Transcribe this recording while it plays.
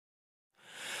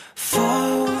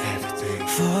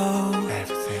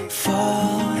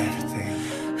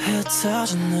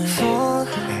흩어지는 Fall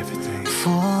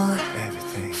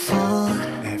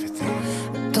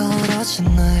떨어진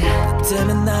날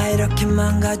때문에 나 이렇게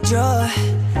망가져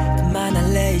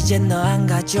그만할래 이제 너 안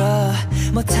가져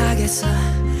못하겠어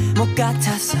못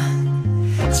같아서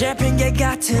제 핑계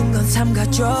같은 건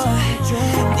삼가줘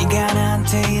네가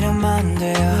나한테 이러면 안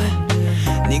돼요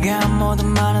네가 뭐든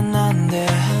말은 안 돼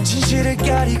진실을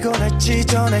가리고 날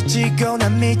찢어 날 찌고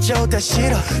난 미쳐 다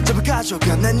싫어 전부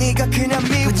가져가 난 네가 그냥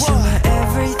미워 But you're my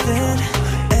everything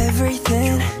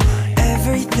everything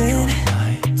everything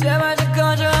제발 좀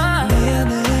꺼져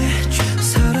미안해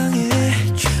사랑해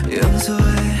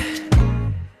용서해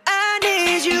I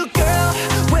need you girl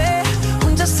왜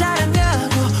혼자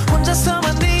사랑하고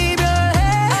혼자서만 이별해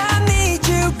I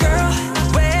need you girl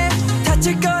왜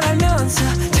다칠 걸 알면서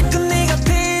자꾸 네가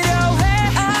필요해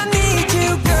I need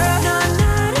you girl 넌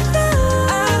나를 봐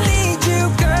I need you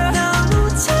girl 너무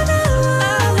차가워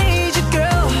I need you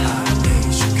girl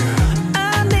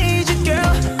I need you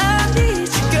girl I need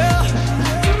you girl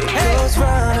Goes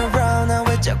round and round 나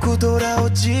왜 자꾸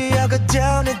돌아오지 I go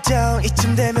down and down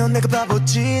이쯤 되면 내가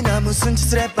바보지 나 무슨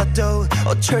짓을 해봐도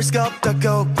어쩔 수가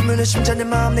없다고 꾸미는 심장 내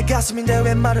마음 내 가슴인데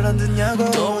왜 말을 안 듣냐고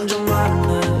또 혼자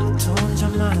말하네 또 혼자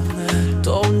말하네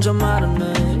또 혼자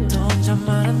말하네 또 혼자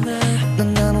말하네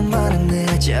넌 너무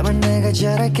말하네 제발 내가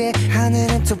잘할게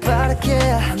하늘은 더 파랗게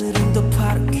하늘은 더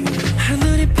파랗게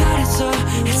하늘이 파래서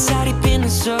햇살이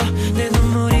빛나서 내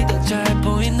눈물이 더 잘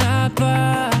보이나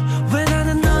봐 왜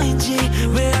나는 너인지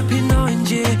왜 하필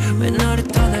너인지 왜 너를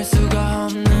떠날 수가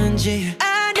없는지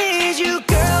I need you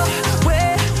girl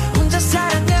왜 혼자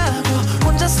사랑하고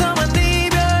혼자서만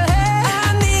이별해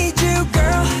I need you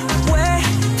girl 왜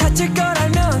다칠 걸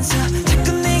알면서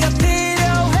자꾸 네가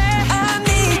필요해 I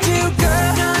need you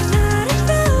girl 넌 나를 봐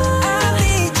I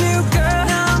need you girl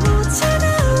너무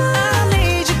차가워 I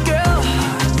need you girl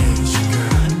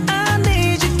I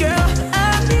need you girl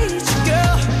I need you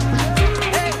girl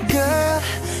hey girl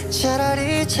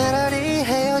차라리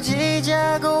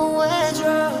헤어지자고 해줘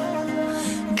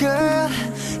Girl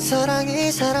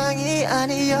사랑이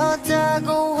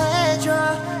아니었다고 해줘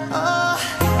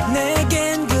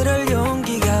내겐 그럴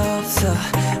용기가 없어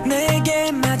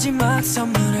내게 마지막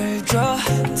선물을 줘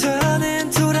더는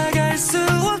돌아갈 수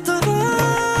없다고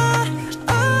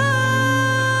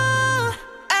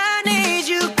I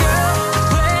need you girl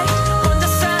왜 혼자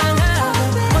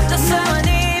사랑하고 혼자서만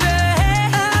이별해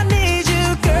I need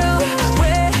you girl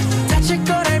왜 다칠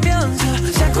걸 알면서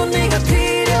자꾸 네가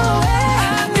필요해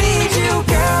I need you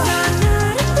girl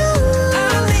I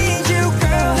need you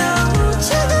girl 너무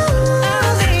차가워 I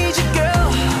need you girl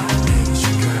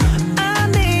I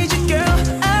need you girl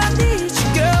I need you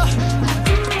girl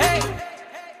hey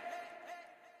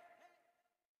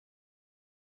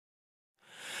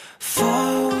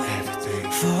Fall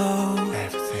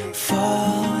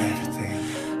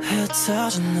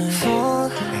흩어지는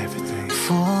Fall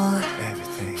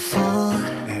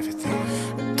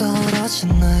떨어진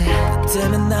날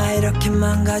때문에 나 이렇게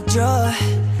망가져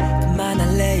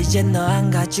그만할래 이제 너 안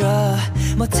가져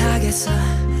못하겠어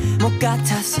못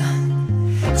같아서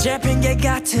제 핑계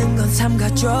같은 건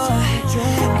삼가줘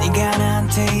네가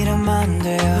나한테 이러면 안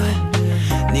돼요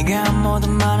네가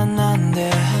뭐든 말은 안 돼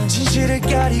진실을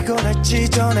가리고 날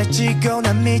찢어 날 찌고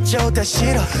난 미쳐 다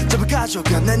싫어 전부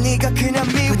가져가 난 네가 그냥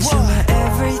미워 But you're my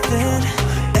everything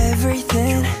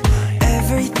everything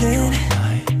everything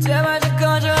제발 좀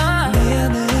꺼져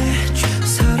미안해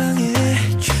사랑해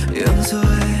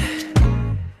용서해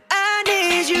I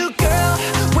need you girl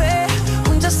왜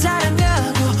혼자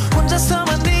사랑하고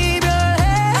혼자서만 이별해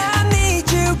I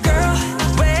need you girl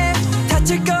왜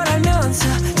다칠 걸 알면서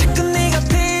자꾸 네가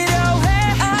필요해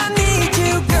I need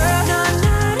you girl 넌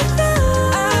나를 봐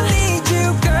I need you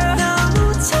girl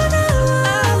너무 차가워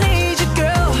I need you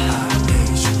girl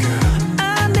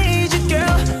I need you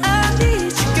girl I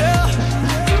need you girl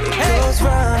Goes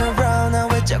round and round 나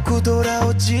왜 자꾸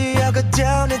돌아오지 I go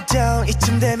down and down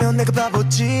이쯤 되면 내가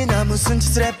바보지 나 무슨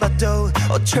짓을 해봐도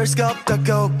어쩔 수가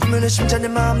없다고 꾸미는 심장 내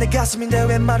마음 내 가슴인데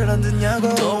왜 말을 안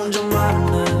듣냐고 또 혼자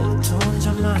말하네 또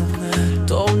혼자 말하네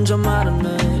또 혼자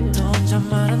말하네 또 혼자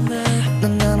말하네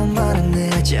넌 너무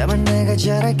말하네 제발 내가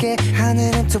잘할게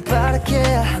하늘은 더 파랗게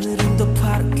하늘은 더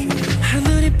파랗게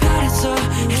하늘이 파래서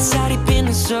햇살이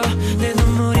빛나서 내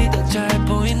눈물이 더 잘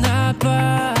보이나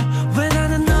봐 왜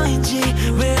나는 너인지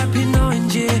왜 하필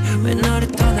너인지 왜 너를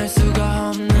떠날 수가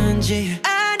없는지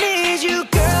I need you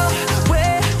girl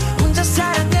왜 혼자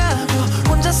사랑하고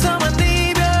혼자서만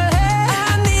이별해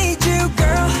I need you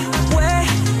girl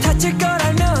왜 다칠 걸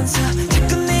알면서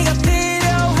자꾸 네가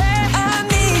필요해 I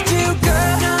need you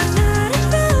girl 넌 나를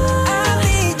봐 I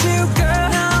need you girl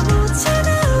너무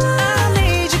차가워 I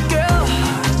need you girl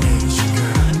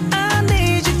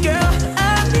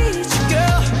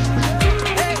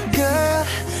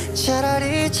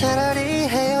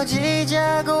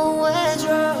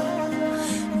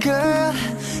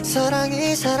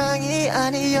사랑이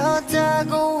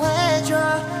아니었다고 해줘.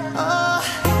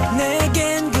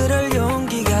 내겐 그럴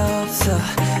용기가 없어.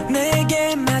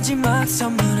 내게 마지막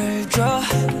선물을 줘.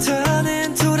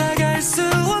 더는 돌아갈 수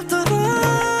없도록.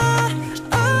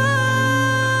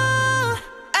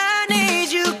 I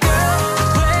need you girl.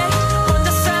 왜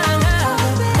혼자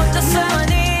사랑하고 혼자서만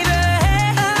이별해.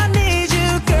 I need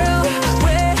you girl.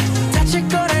 왜 다칠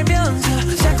걸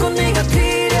알면서 자꾸 네가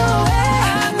필요해.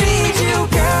 I need you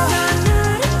girl.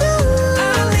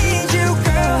 I need you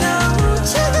girl. 너무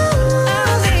차가워. I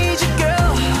need you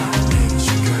girl.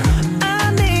 I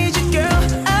need you girl.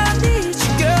 I need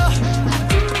you girl.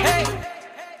 Hey.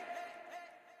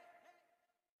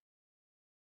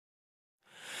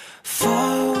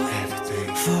 Fall,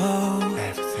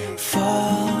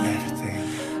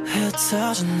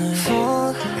 흩어지는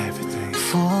fall,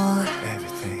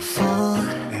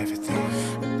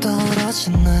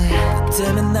 떨어진 날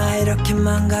때문에 나 이렇게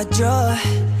망가져.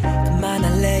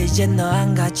 그만할래 이제 너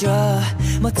안 가져.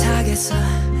 못하겠어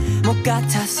못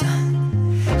같았어.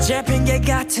 제 핑계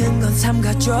같은 건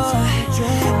삼가줘.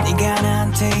 네가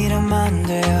나한테 이러면 안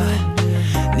돼요.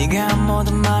 네가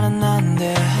아무도 말은 안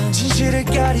돼. 진실을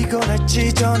가리고 날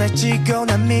찢어내지고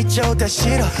난 미쳐다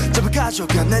싫어. 전부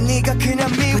가져가 난 네가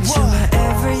그냥 미워. But you're my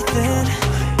everything,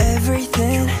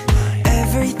 everything,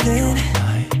 everything.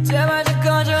 제발 좀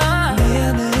꺼져.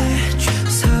 미안해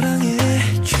사랑해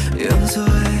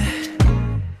용서해.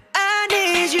 I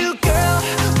need you girl.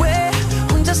 왜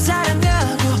혼자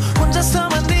사랑하고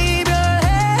혼자서만 이별해.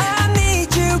 I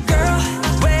need you girl.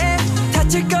 왜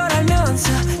다칠 걸 알면서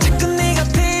자꾸 네가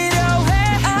필요해.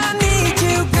 I need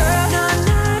you girl. 넌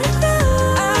나를 봐.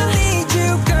 I need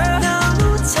you girl. 너무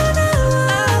차가워.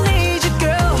 I need you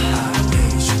girl.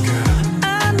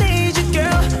 I need you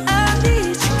girl. I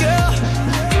need you girl.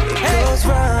 It goes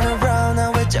round and round.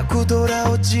 나 왜 자꾸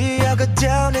돌아오지. I go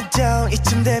down and down.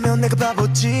 이쯤 되면 내가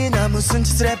바보지. 나 무슨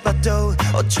짓을 해봐도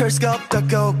어쩔 수가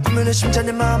없다고. 분명히 심장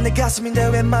내 마음 내 가슴인데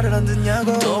왜 말을 안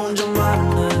듣냐고. 또 혼자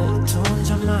말하네 또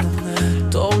혼자 말하네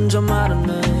또 혼자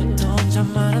말하네 또 혼자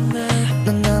말하네.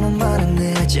 넌 너무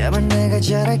말하네. 제발 내가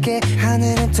잘할게.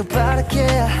 하늘은 또 파랗게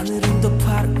하늘은 또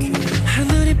파랗게.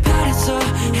 하늘이 파래서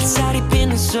햇살이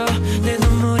비면서 내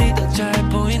눈물이 더 잘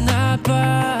보이나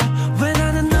봐. 왜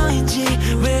나는 너인지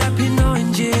왜 하필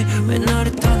너인지 왜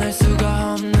너를 떠날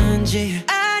수가 없는지.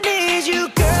 I need you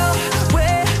girl.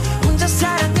 왜 혼자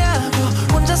사랑하고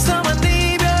혼자서만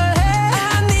이별해.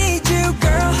 I need you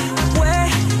girl. 왜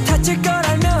다칠 걸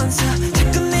알면서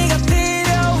자꾸 네가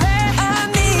필요해. I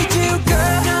need you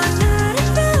girl. 넌 나를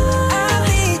봐. I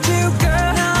need you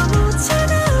girl. 너무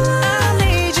차가워. I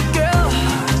need you girl.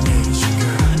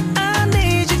 I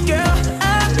need you girl.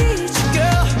 I need you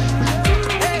girl.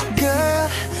 Hey. Girl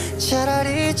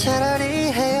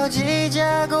차라리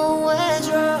헤어지자고 해줘.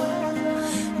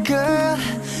 Girl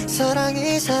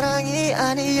사랑이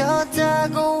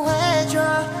아니었다고 해줘.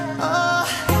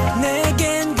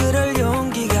 내겐 그럴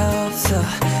용기가 없어.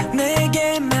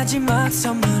 내게 마지막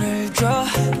선물을 줘.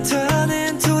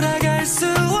 더는 돌아갈 수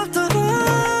없도록.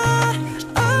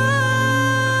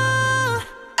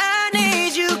 I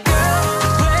need you girl.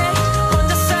 왜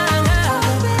혼자 사랑하고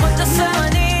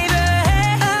혼자서만 이별해.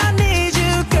 I need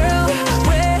you girl.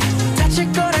 왜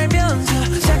다칠 걸 알면서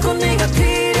자꾸 네가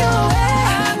필요해.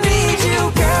 I need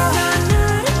you girl.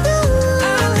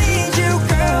 I need you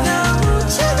girl. 너무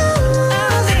차가워.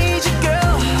 I need you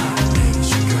girl.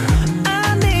 I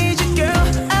need you girl.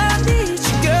 I need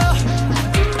you girl.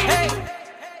 Hey.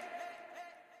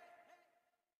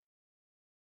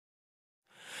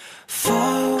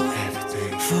 Fall,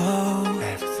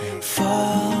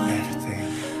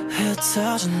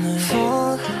 흩어지는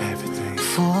fall,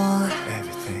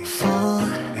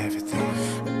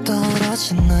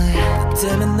 떨어진 날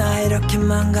때문에 나 이렇게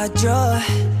망가져.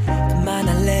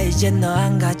 그만할래 이제 너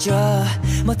안 가져.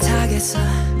 못하겠어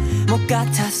못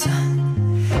같았어.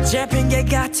 제 핑계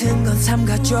같은 건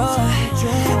삼가줘.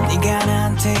 네가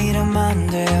나한테 이러면 안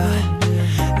돼요.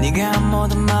 네가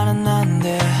아무도 말은 안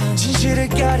돼. 진실을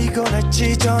가리고 날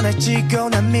찢어내지고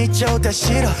난 미쳐다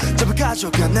싫어. 전부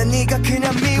가져가 난 네가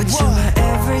그냥 미워. But you're my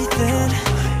everything,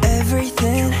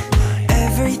 everything,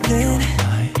 everything.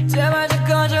 제발 좀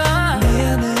꺼져.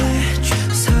 미안해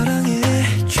사랑해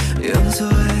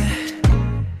용서해.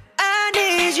 I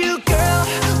need you girl.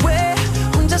 왜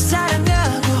혼자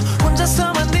사랑하고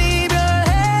혼자서만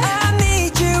이별해. I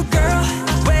need you girl.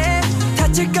 왜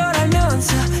다칠 걸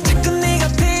알면서 자꾸 네가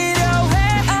필요해.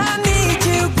 I need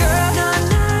you girl. 넌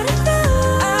나를 봐.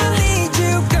 I need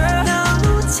you girl.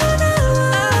 너무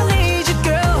차가워. I need you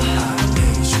girl.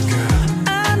 I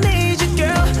need you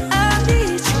girl.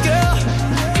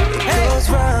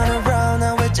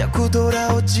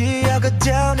 돌아오지. I go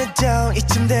down and down.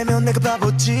 이쯤 되면 내가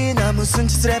바보지. 나 무슨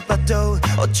짓을 해봐도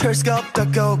어쩔 수가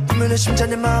없다고. 꾸미는 심장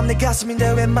내 마음 내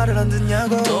가슴인데 왜 말을 안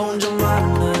듣냐고. 또 혼자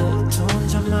말하네, 또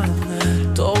혼자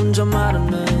말하네, 또 혼자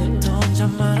말하네, 또 혼자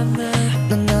말하네.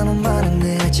 넌 너무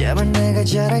많았네. 제발 내가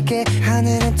잘할게.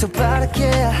 하늘은 또 파랗게,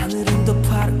 하늘은 또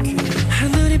파랗게.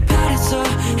 하늘이 파래서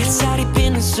햇살이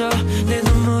빛나서 내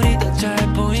눈물이 더 잘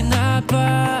보이나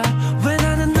봐. 왜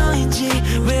나는 너인지,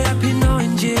 왜 하필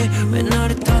너인지, 왜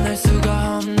너를 떠날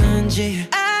수가 없는지.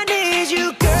 I need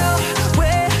you girl.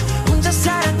 왜 혼자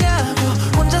사랑하고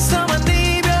혼자서만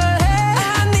이별해.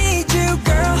 I need you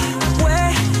girl.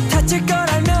 왜 다칠 걸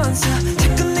알면서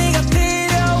자꾸 네가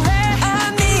필요해. I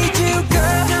need you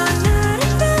girl. 넌 나를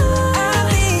봐.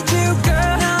 I need you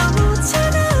girl. 너무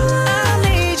차가워. I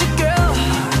need you girl.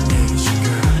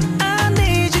 I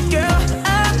need you girl. I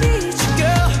need you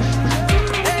girl.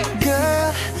 Hey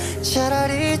girl.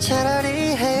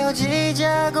 차라리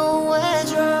헤어지자고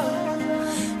해줘.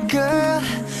 Girl.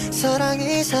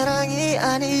 사랑이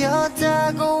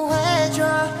아니었다고 해줘.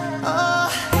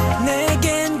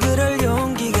 내겐 그럴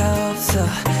용기가 없어.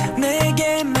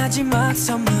 내게 마지막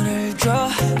선물을 줘.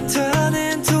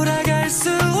 더는 돌아갈 수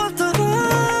없던 걸.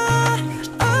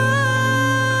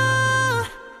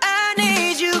 I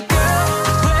need you girl.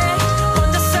 왜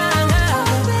혼자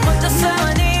사랑하고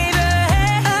혼자서만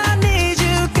이별해. I need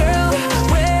you girl.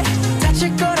 왜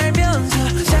다칠 걸 알면서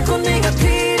자꾸 네가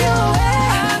필요해.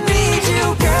 I need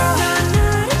you girl.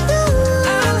 I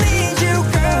need you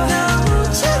girl.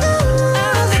 너무 차가워.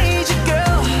 I need you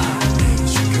girl.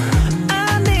 I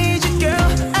need you girl.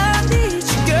 I need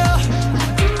you girl.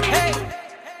 Hey.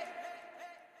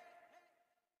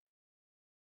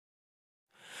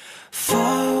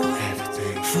 Fall,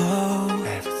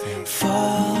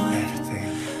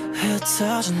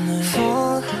 흩어졌네.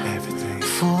 Fall,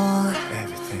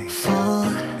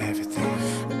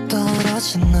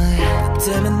 떨어진 날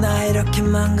때문에 나 이렇게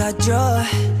망가져.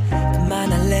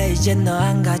 그만할래 이제 너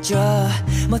안 가져.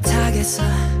 못하겠어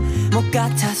못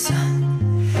같아서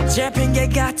제 핑계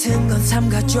같은 건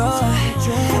삼가줘.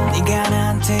 네가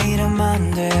나한테 이러면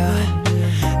안 돼요.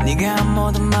 네가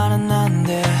뭐든 말은 안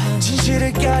돼.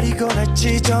 진실을 가리고 날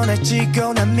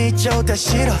찢어내지고 난 미쳐다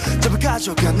싫어. 제발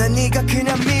가져가 난 네가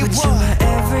그냥 미워. But you're my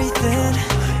everything,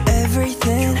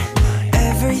 everything,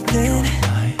 everything.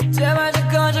 제발 좀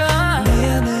꺼져.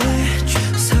 미안해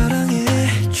사랑해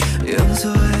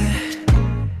용서해.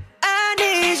 I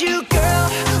need you girl.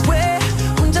 왜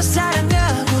혼자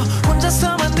사랑하고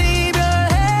혼자서만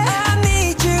이별해. I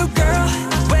need you girl.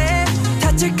 왜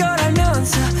다칠 걸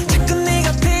알면서 자꾸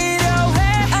네가 필요해.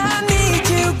 I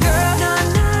need you girl.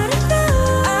 넌 나를 봐.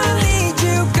 I need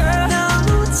you girl.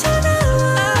 너무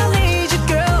차가워. I need you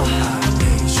girl.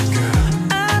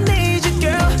 I need you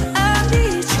girl. I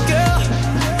need you girl.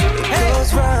 It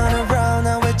goes round and round. 나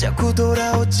왜 자꾸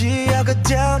돌아오지. I go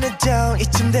down and down.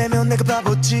 이쯤 되면 내가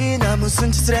바보지. 나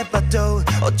무슨 짓을 해봐도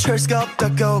어쩔 수가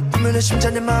없다고. 꾸미는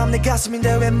심장 내 마음 내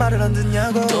가슴인데 왜 말을 안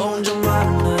듣냐고. 또 혼자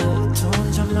말하네, 또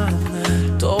혼자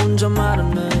말하네, 또 혼자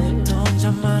말하네, 또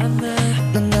혼자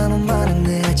말하네. 넌 너무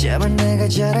많았네. 제발 내가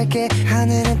잘할게.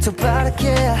 하늘은 또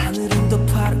파랗게, 하늘은 또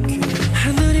파랗게.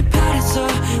 하늘이 파래서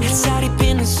햇살이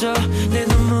빛나서 내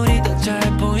눈물이 더 잘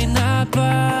보이나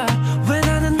봐. 왜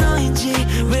나는 너인지,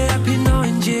 왜 하필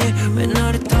너인지, 왜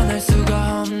너를 떠날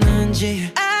수가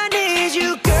없는지. I need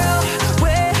you girl.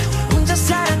 왜 혼자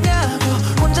사랑하고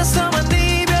혼자서만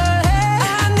이별해.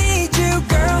 I need you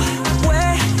girl. 왜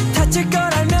다칠 걸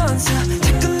알면서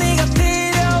자꾸 네가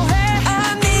필요해.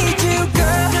 I need you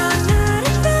girl. 넌 나를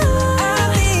봐. I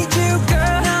need you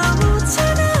girl. 너무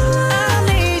차가워. I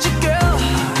need you girl.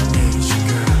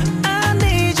 I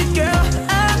need you girl.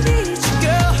 I need you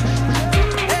girl.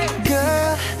 Hey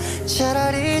girl.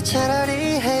 차라리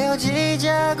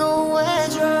헤어지자고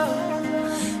해줘.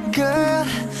 Girl.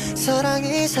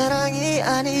 사랑이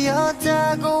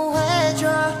아니었다고 해줘.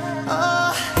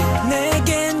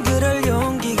 내겐 그럴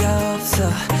용기가 없어.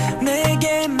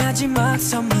 내게 마지막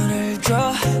선물을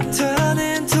줘.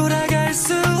 더는 돌아갈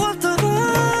수 없던 걸.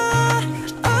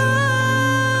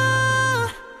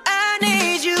 I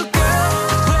need you girl.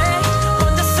 왜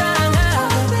혼자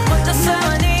사랑하고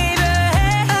혼자서만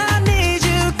이별해. I need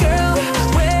you girl.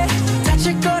 왜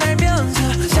다칠 걸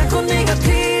알면서 자꾸 네가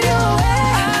필요해.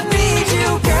 I need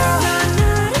you girl.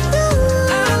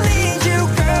 I need you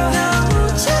girl.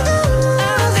 너무 차가워. I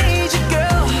need you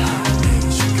girl.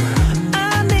 I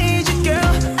need you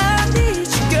girl. I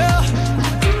need you girl.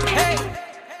 Hey.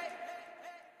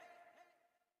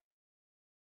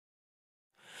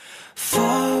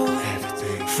 Fall,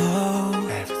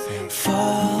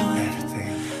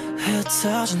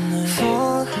 흩어졌네.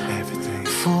 Fall,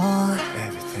 for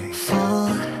everything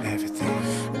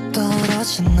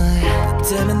떨어진 너의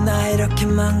때문에 나 이렇게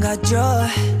망가져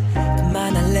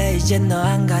그만할래 이제 너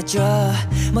안 가져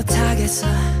못하겠어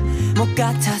못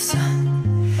같아서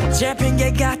제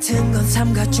핑계 같은 건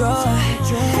삼가줘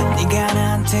네가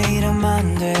나한테 이러면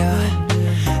안 돼요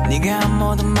네가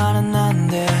모든 말은 안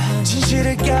돼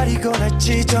진실을 가리고 날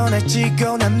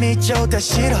찢어내지고 난 미쳐다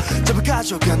싫어 전부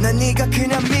가져가 난 네가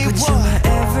그냥 미워 But you're my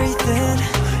everything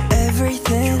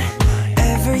everything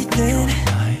everything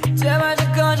제발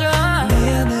좀 꺼져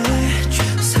미안해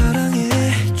사랑해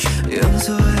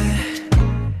용서해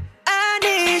I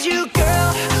need you girl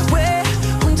왜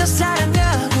혼자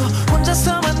사랑하고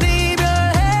혼자서만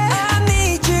이별해 I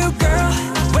need you girl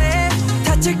왜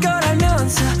다칠 걸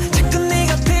알면서 자꾸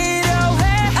네가 필요해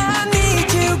I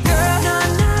need you girl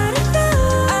넌 나를 봐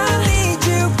I need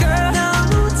you girl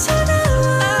너무 차가워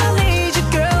I need you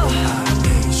girl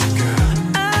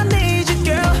I need you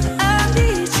girl I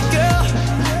need you girl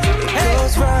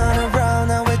Goes round and round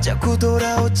나 왜 자꾸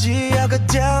돌아오지 I go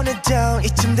down and down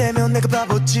이쯤 되면 내가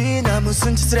바보지 나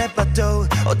무슨 짓을 해봐도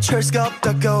어쩔 수가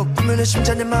없다고 꾸미는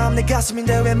심장 내 마음 내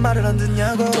가슴인데 왜 말을 안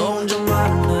듣냐고 또 혼자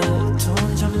말하네 또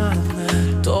혼자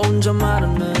말하네 또 혼자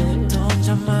말하네 또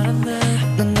혼자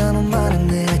말하네 넌 너무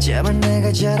말하네 제발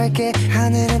내가 잘할게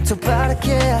하늘은 더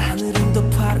파랗게 하늘은 더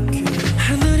파랗게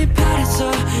하늘이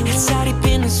파래서 햇살이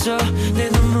빛나서 내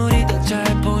눈물이 더 잘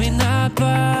보이나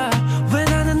봐 왜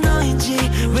나는 너인지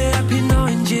왜 하필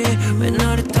너인지 왜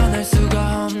너를 떠날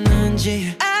수가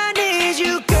없는지 I need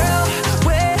you girl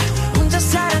왜 혼자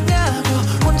사랑하고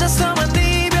혼자서만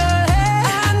이별해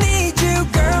I need you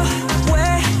girl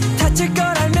왜 다칠 걸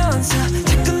알면서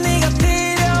자꾸 네가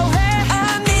필요해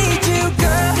I need you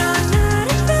girl 넌 나를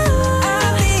봐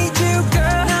I need you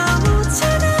girl 너무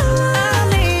차가워 I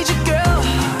need you girl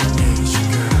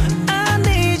I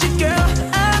need you girl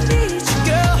I need you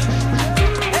girl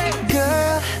hey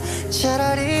girl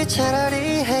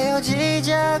차라리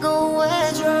헤어지자고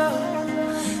해줘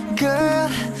Girl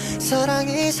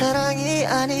사랑이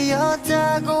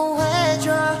아니었다고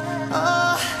해줘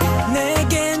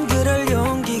내겐 그럴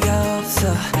용기가 없어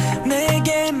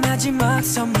내게 마지막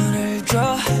선물을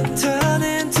줘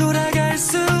더는 돌아갈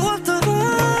수 없도록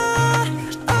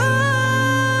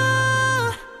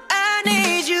I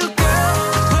need you girl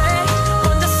왜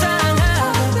혼자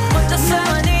사랑하고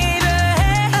혼자서만 이별해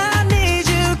I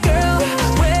need you girl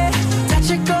왜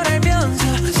다칠 걸 알면서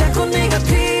자꾸 네가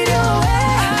필요해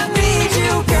I need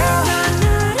you girl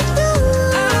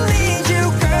I need you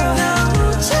girl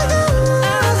너무 차가워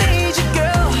I need you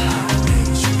girl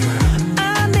I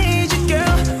need you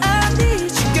girl I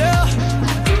need you girl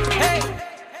hey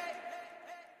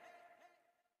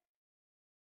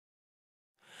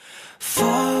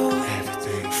fall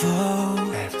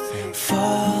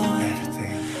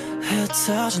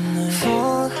흩어진 늘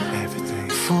fall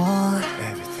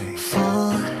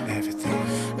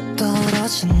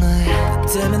떨어진 너의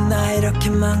때문에 나 이렇게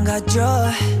망가져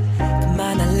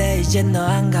그만할래 이제 너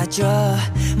안 가져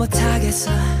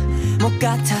못하겠어 못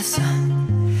같아서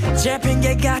제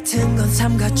핑계 같은 건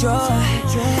삼가줘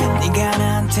네가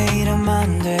나한테 이러면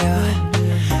안 돼요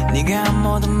네가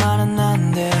모든 말은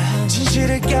안 돼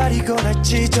진실을 가리고 날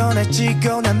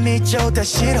찢어내지고 난 미쳐다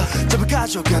싫어 전부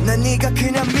가져가 난 네가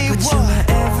그냥 미워 But you're my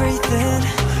everything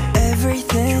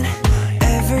everything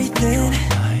everything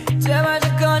제발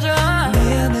좀 꺼져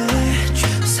미안해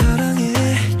사랑해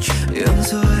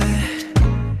용서해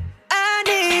I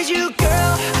need you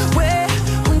girl 왜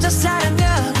혼자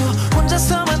사랑하고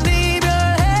혼자서만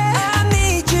이별해 I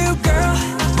need you girl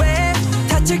왜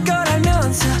다칠 걸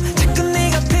알면서 자꾸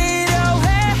네가 필요해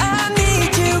I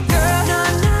need you girl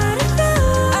넌 나를 봐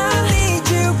I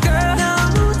need you girl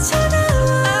너무 차가워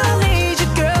I need you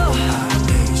girl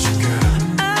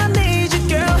I need you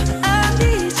girl I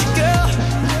need you girl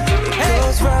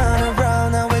Goes round and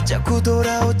round 나 왜 자꾸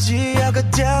돌아오지 I go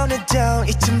down and down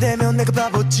이쯤 되면 내가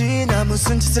바보지 나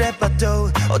무슨 짓을 해봐도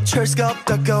어쩔 수가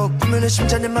없다고 꾸미는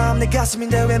심장 내 마음 내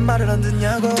가슴인데 왜 말을 안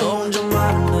듣냐고 또 혼자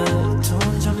말하네 또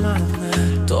혼자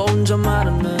말하네 또 혼자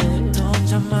말하네 또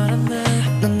혼자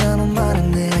말하네 넌 너무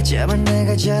말하네 제발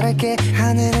내가 잘할게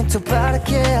하늘은 더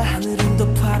파랗게 하늘은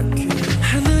더 파랗게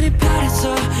하늘이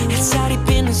파래서 햇살이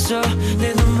빛나서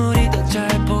내 눈물이 더 잘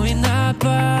보이나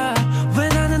봐 왜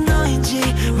나는 너인지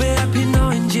왜 하필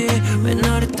너인지 왜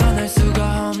너를 떠날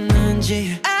수가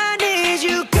없는지 I need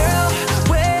you girl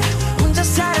왜 혼자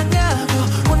사랑하고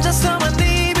혼자서만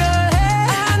이별해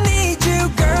I need you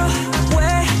girl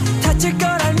왜 다칠 걸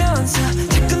알면서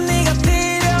자꾸 네가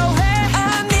필요해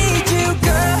I need you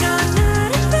girl 넌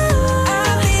나를 봐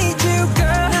I need you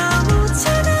girl 너무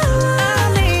차가워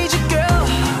I need you girl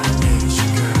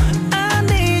I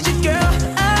need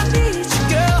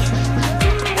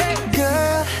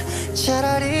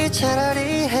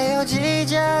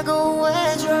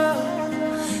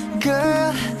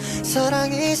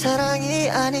사랑이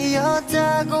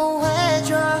아니었다고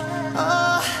해줘.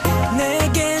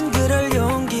 내겐 그럴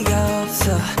용기가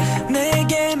없어.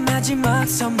 내게 마지막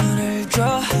선물을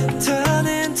줘.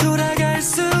 더는 돌아갈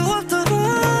수 없도록.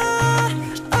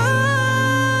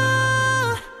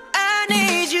 I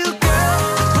need you girl.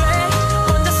 왜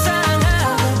혼자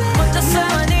사랑하고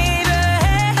혼자서만 이별해.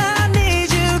 I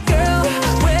need you girl.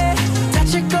 왜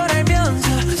다칠 걸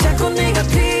알면서 자꾸 네가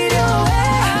필요해.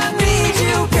 I need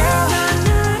you girl.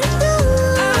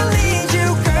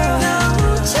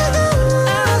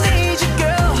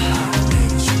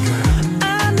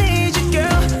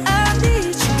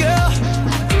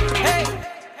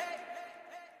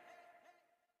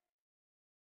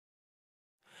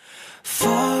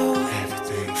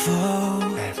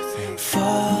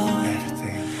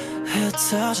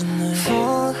 흩어지는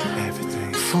fall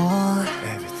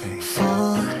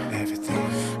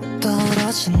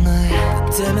떨어진 날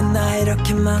때문에 나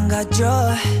이렇게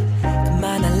망가져.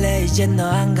 그만할래 이제 너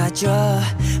안 가져.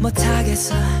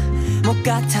 못하겠어 못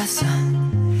같았어.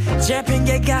 제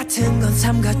핑계 같은 건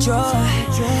삼가줘.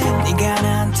 네가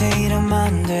나한테 이러면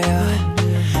안 돼요.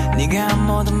 네가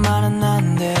아무도 말은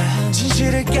안 돼.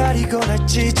 진실을 가리고 날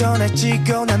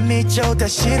찢어내지고 난 미쳐다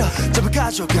싫어. 전부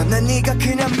가져가 난 네가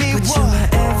그냥 미워. But you're my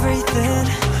everything,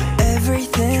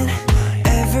 everything,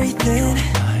 everything.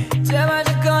 제발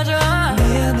좀 꺼져.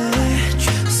 미안해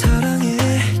사랑해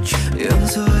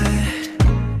용서해.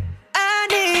 I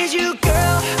need you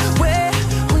girl. 왜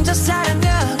혼자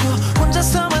사랑하고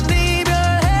혼자서만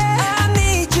이별해. I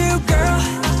need you girl.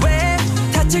 왜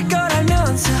다칠 걸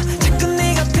알면서 자꾸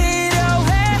네가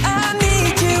필요해. I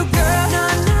need you girl. 넌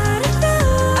나를 봐.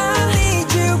 I need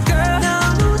you girl.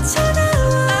 너무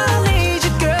차가워. I need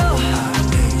you girl.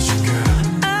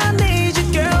 I need you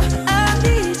girl. I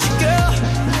need you girl.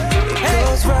 It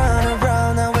goes round and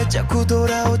round. 나 왜 자꾸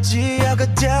돌아오지. I go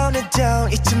down and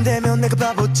down. 이쯤 되면 내가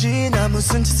바보지. 나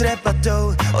무슨 짓을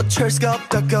해봐도 어쩔 수가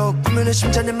없다고. 분명히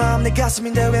심장 내 마음 내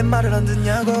가슴인데 왜 말을 안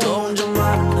듣냐고. 또 혼자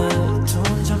말하네 또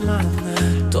혼자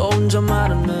말하네 또 혼자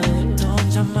말하네 또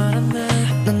혼자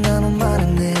말하네. 넌 너무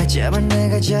말하네. 제발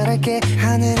내가 잘할게.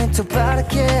 하늘은 더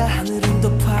파랗게 하늘은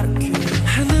더 파랗게.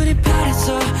 하늘이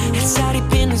파래서 햇살이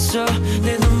비면서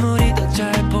내 눈물이 더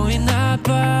잘 보이나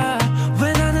봐.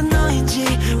 왜 나는 너인지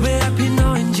왜 하필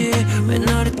너인지 왜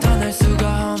너를 떠날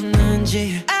수가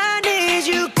없는지. I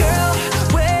need you girl.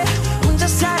 왜 혼자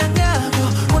사랑하고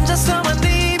혼자서만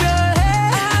이별해.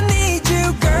 I need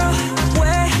you girl.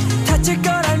 왜 다칠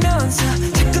걸 알면서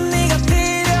자꾸 네가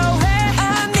필요해.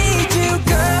 I need you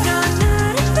girl. 넌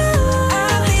나를 봐.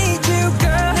 I need you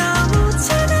girl. 너무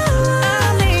차가워.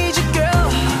 I need you girl.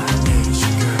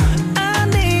 I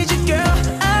need you girl.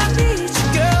 I need you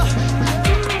girl.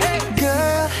 Hey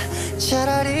girl.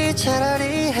 차라리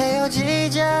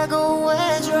헤어지자고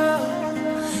해줘.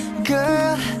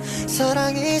 Girl.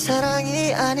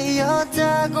 사랑이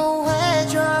아니었다고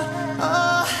해줘.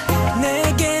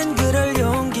 내겐 그럴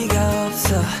용기가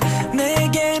없어.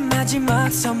 내게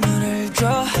마지막 선물을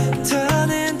줘.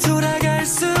 더는 돌아갈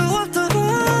수 없도록.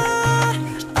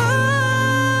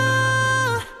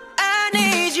 I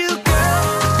need you girl.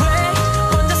 왜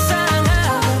혼자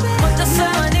사랑하고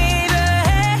혼자서만 이별해.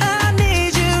 I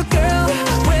need you girl.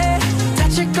 왜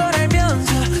다칠 걸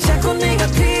알면서 자꾸 네가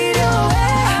필요해.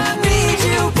 I need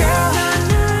you girl.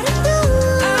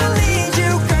 I need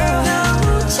you girl.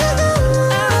 너무 차가워.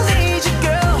 I need you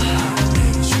girl.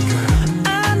 I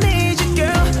need you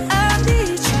girl. I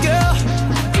need you girl.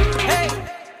 Hey.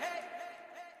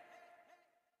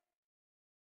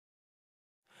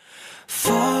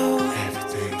 fall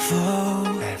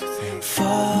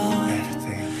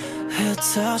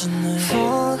흩어지는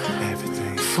fall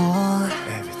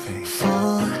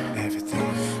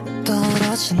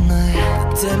떨어진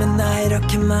날 때문에 나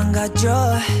이렇게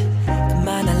망가져.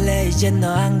 그만할래 이제 너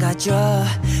안 가져.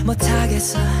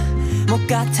 못하겠어 못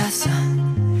같았어.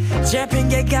 제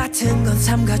핑계 같은 건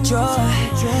삼가줘.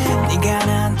 네가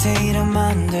나한테 이러면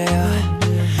안 돼요.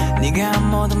 네가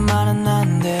아무도 말은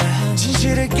안 돼.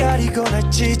 진실을 가리고 날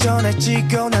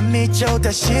찢어내지고 난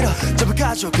미쳐다 싫어. 전부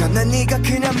가져가 난 네가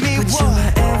그냥 미워. But you're my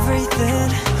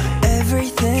everything,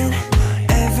 everything,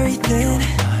 everything.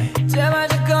 제발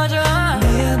좀 꺼져.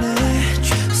 미안해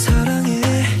사랑해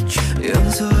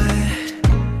용서해.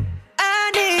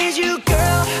 I need you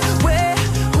girl. 왜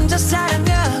혼자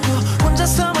사랑하고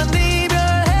혼자서만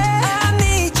이별해. I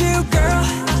need you girl.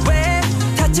 왜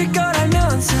다칠 걸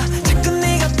알면서 자꾸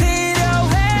네가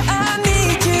필요해. I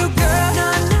need you girl.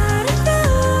 넌 나를 봐.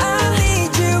 I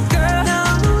need you girl.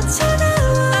 너무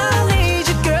차가워. I need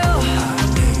you girl.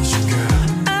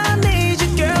 I need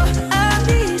you girl. I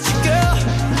need you girl.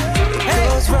 Hey.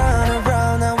 Goes round and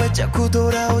round. 나 왜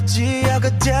돌아오지. I go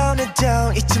down and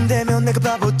down. 이쯤 되면 내가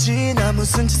바보지. 나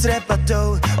무슨 짓을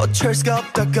해봐도 어쩔 수가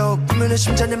없다고. 꿈꾸는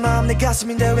심장 내 마음 내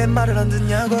가슴인데 왜 말을 안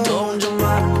듣냐고. 또 혼자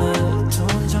말하네, 또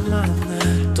혼자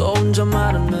말하네, 또 혼자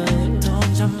말하네, 또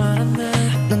혼자 말하네.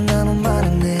 넌 너무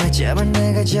많았네. 제발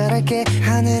내가 잘할게.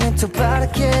 하늘은 또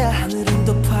파랗게, 하늘은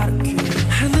또 파랗게.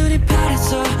 하늘이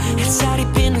파래서 햇살이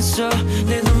빛나서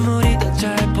내 눈물이 더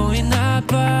잘 보이나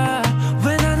봐.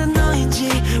 왜 나는 너인지,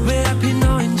 왜 하필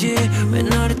너인지, 왜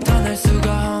너를 떠날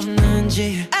수가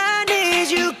없는지. I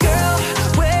need you girl.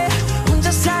 왜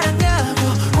혼자 사랑하고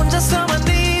혼자서만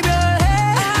이별해.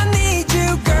 I need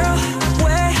you girl.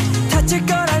 왜 다칠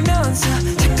걸 알면서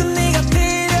자꾸 네가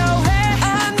필요해.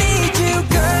 I need you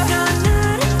girl. 넌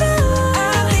나를 봐.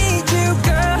 I need you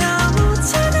girl. 너무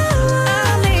차가워.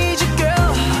 I need you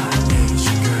girl.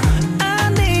 I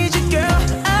need you girl.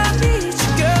 I need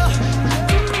you girl.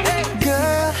 Hey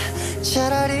girl.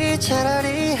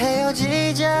 차라리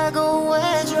헤어지자고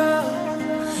해줘.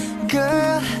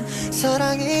 Girl.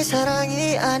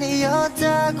 사랑이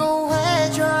아니었다고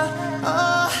해줘.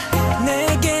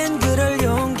 내겐 그럴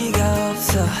용기가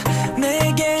없어.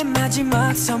 내게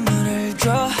마지막 선물을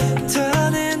줘.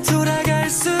 더는 돌아갈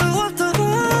수 없다고.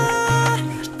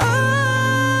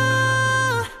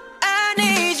 I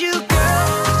need you girl.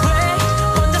 왜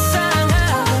혼자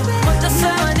사랑하고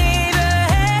혼자서만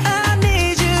이별해. I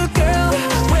need you girl.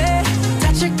 왜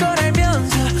다칠 걸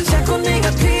알면서 자꾸 네가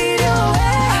필요해.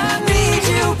 I need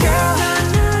you girl.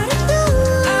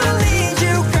 I need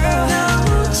you girl.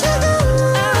 너무 차가워.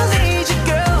 I need you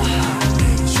girl.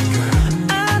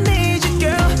 I need you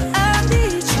girl. I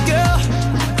need you girl.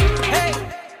 Hey.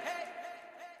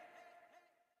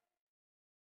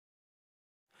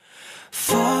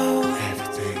 Fall,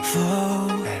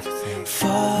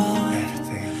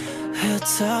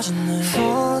 흩어지는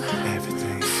fall,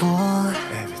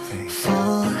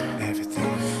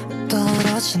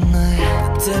 떨어진 날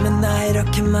때문에 나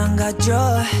이렇게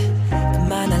망가져.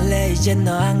 그만할래 이제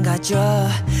너 안 가져.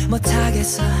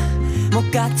 못하겠어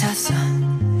못 같아서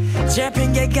제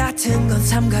핑계 같은 건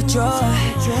삼가줘.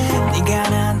 네가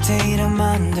나한테 이러면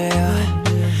안 돼요.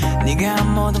 네가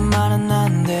뭐든 말은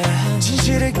안 돼.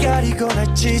 진실을 가리고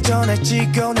날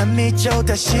찢어내지고 난 미쳐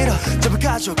다 싫어. 제발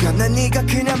가져가 난 네가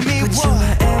그냥 미워. But you're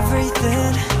my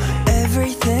everything,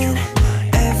 everything,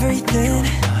 everything.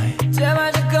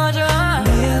 제발 좀 꺼져.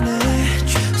 미안해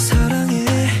사랑해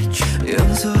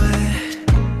용서해.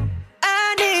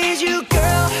 I need you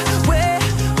girl. 왜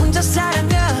혼자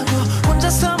사랑하고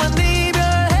혼자서만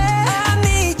이별해. I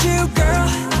need you girl.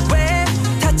 왜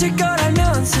다칠 걸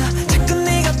알면서 자꾸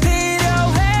네가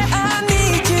필요해. I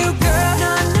need you girl.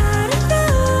 넌 나를 봐.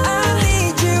 I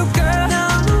need you girl.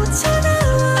 너무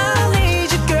차가워. I need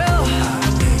you girl.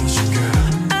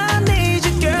 I need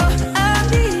you girl. I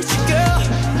need you girl.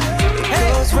 It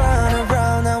goes round and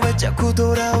round. 나 왜 자꾸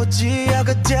돌아오지. I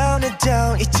go down and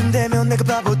down. 이쯤 되면 내가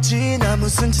바보지. 나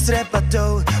무슨 짓을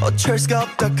해봐도 어쩔 수가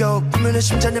없다고. 꿈꾸는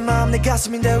심장 내 마음 내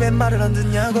가슴인데 왜 말을 안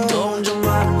듣냐고. 또 혼자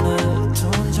말하네,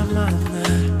 또 혼자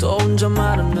말하네, 또 혼자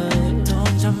말하네, 또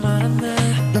혼자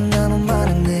말하네. 넌 너무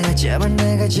많았네. 제발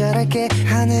내가 잘할게.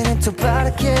 하늘은 또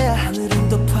파랗게, 하늘은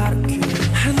또 파랗게.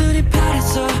 하늘이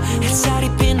파래서 햇살이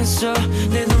빛나서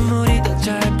내 눈물이 더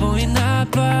잘 보이나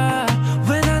봐.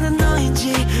 왜 나는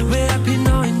너인지, 왜 하필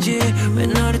너인지, 왜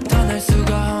너를 떠날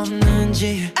수가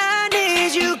없는지. I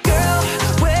need you girl.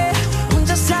 왜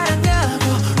혼자 사랑하고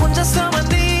혼자서만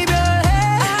이별해.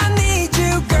 I need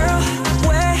you girl.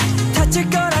 왜 다칠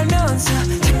걸 알면서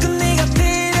자꾸 네가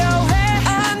필요해.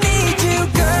 I need you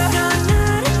girl. 넌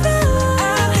나를 봐.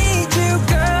 I need you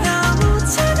girl. 너무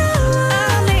차가워.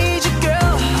 I need you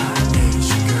girl.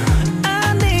 I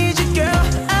need you girl.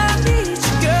 I need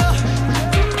you girl.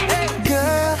 Hey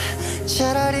girl.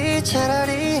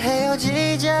 차라리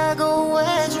헤어지자고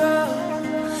해줘.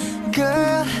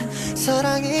 Girl.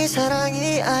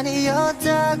 사랑이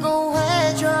아니었다고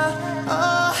해줘.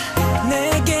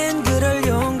 내겐 그럴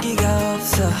용기가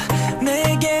없어.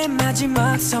 내게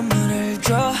마지막 선물을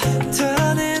줘.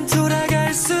 더는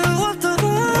돌아갈 수 없다고.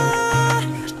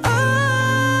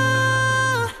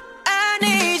 I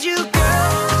need you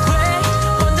girl. 왜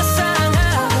혼자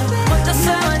사랑하고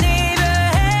혼자서만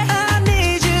이별해. I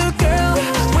need you girl.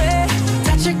 왜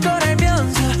다칠 걸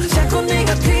알면서 자꾸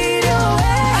네가 필요해.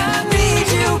 I need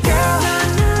you girl.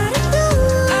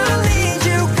 I need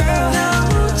you girl.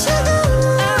 너무 차가워.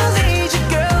 I need you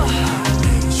girl.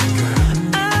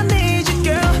 I need you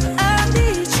girl. I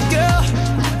need you girl.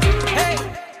 Hey.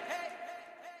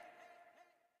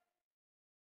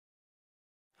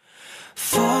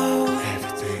 Fall,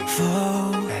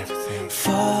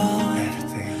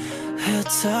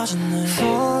 흩어지는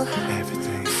fall,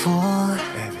 for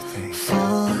everything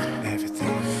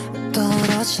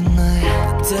떨어진 너의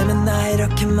때문에 나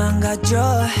이렇게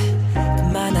망가져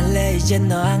그만할래 이제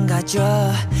너 안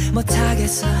가져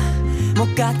못하겠어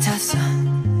못 같아서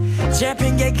제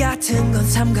핑계 같은 건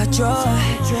삼가줘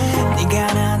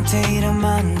네가 나한테 이러면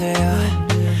안 돼요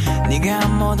네가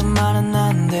모든 말은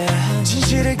안 돼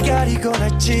진실을 가리고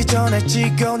날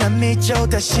찢어내지고 난 미쳐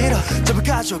다 싫어 접을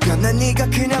가져가 난 네가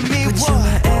그냥 미워 But you're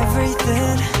my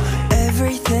everything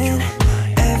everything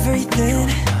everything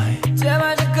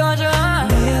제발 좀 꺼져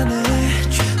미안해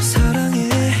사랑해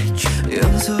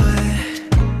용서해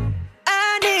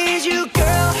I need you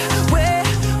girl 왜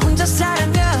혼자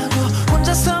사랑하고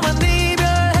혼자서만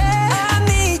이별해 I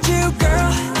need you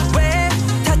girl 왜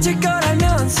다칠 걸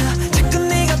알면서 자꾸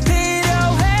네가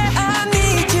필요해 I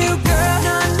need you girl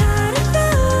넌 나를 봐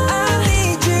I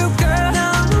need you girl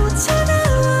너무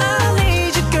차가워 I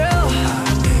need you girl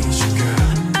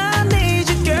I need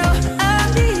you girl I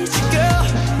need you girl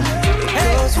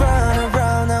Goes round and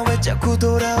round 나 왜 자꾸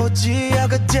돌아오지 I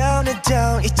go down and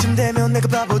down 이쯤 되면 내가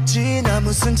바보지 나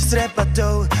무슨 짓을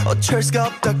해봐도 어쩔 수가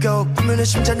없다고 부르는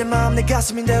심장 내 마음 내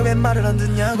가슴인데 왜 말을 안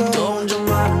듣냐고 또 혼자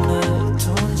말하네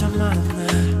또 혼자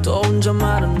말하네 또 혼자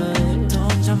말하네 또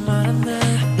혼자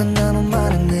말하네 넌 너무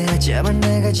말하네 제발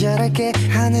내가 잘할게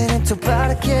하늘은 더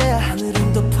파랗게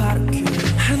하늘은 더 파랗게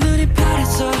하늘이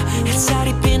파래서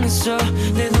햇살이 빛나서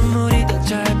내 눈물이 더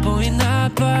잘 보이나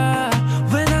봐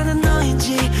왜 나는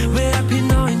너인지 왜 하필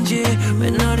너인지 왜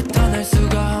너를 떠날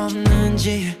수가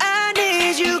없는지 I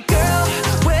need you girl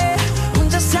왜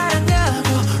혼자 사랑하고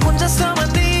혼자서만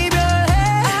이별해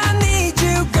I need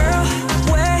you girl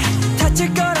왜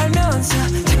다칠 걸 알면서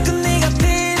자꾸 네가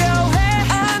필요해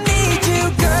I need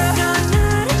you girl 넌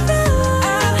나를 봐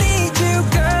I need you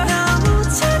girl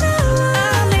너무 차가워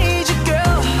I need you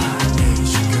girl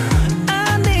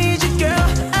I need you girl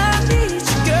I need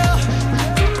you girl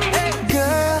Hey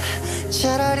girl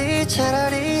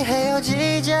차라리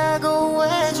헤어지자고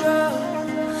해줘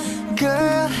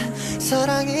Girl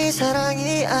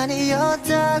사랑이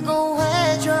아니었다고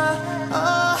해줘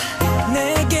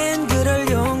내겐 그럴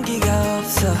용기가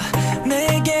없어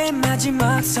내게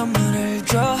마지막 선물을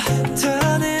줘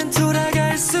더는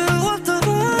돌아갈 수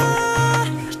없다고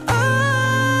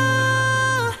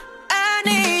I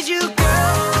need you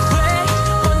girl 왜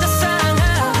혼자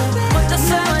사랑하고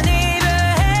혼자서만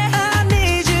이별해 I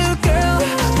need you girl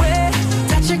왜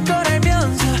다칠 걸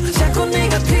알면서 자꾸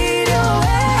네가 필요해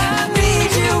I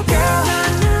need you girl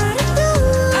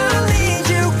I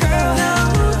need you girl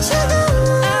너무 차가워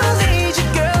I need you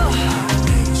girl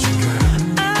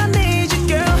I need you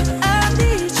girl I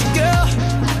need you girl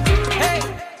Hey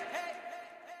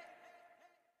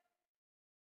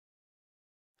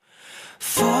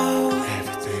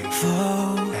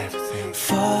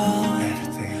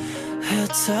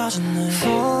흩어진 늘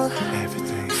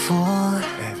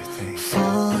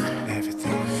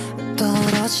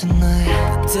떨어진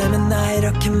너의 때문에 나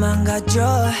이렇게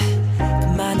망가져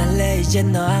그만할래 이제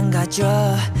너 안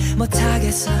가져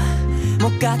못하겠어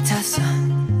못 같아서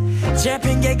제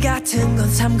핑계 같은 건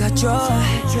삼가줘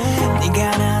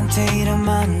네가 나한테 이러면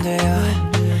안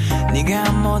돼요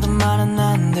네가 모든 말은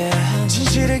안 돼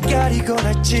진실을 가리고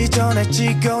날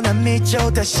찢어내지고 난 미쳐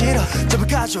다 싫어 접을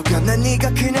가져가 난 네가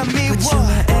그냥 미워 But you're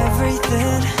my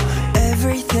everything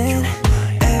everything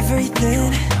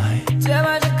everything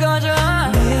제발 좀 꺼져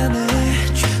미안해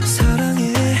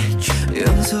사랑해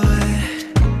용서해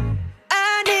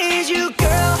I need you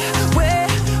girl 왜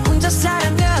혼자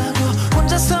사랑하고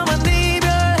혼자서만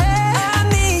이별해 I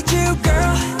need you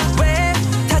girl 왜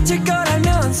다칠 걸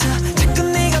알면서 자꾸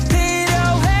네가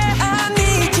필요해 I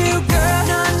need you girl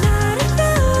넌 나를 봐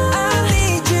I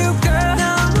need you girl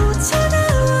너무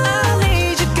차가워 I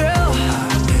need you girl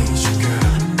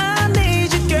I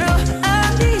need you girl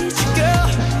I need you girl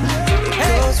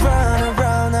Goes round and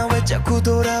round 나 왜 자꾸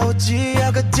돌아오지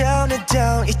I go down and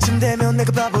down 이쯤 되면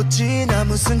내가 바보지 나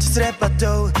무슨 짓을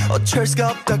해봐도 어쩔 수가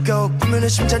없다고 부르는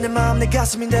심장 내 마음 내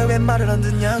가슴인데 왜 말을 안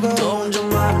듣냐고 또 혼자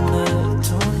말하네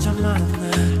또 혼자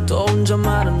말하네 또 혼자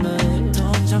말하네 또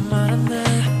혼자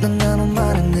말하네 넌 너무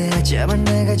말하네 제발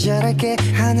내가 잘할게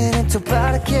하늘은 더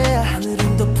파랗게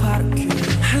하늘은 더 파랗게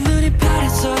하늘이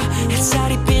파래서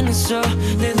햇살이 빛나서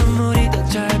내 눈물이 더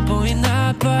잘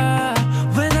보이나 봐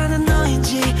왜 나는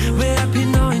너인지 왜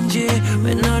하필 너인지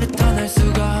왜 너를 떠날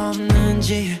수가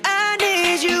없는지 I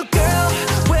need you girl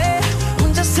왜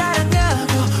혼자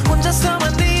사랑하고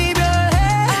혼자서만 이별해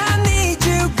I need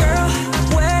you girl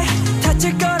왜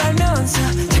다칠 걸 알면서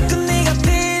자꾸 네가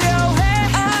필요해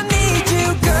I need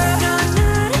you girl 넌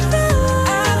나를 봐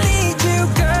I need you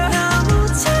girl 너무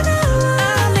차가워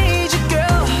I need you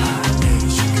girl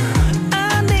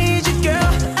I need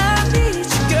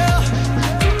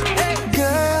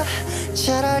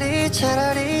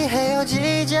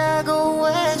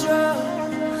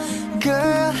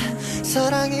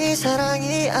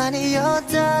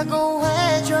아니었다고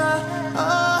해줘.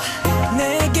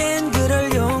 내겐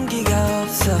그럴 용기가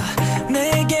없어.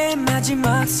 내게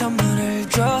마지막 선물을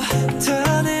줘.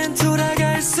 더는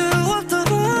돌아갈 수 없던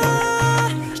걸.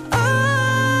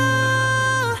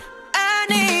 I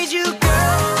need you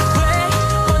girl. 왜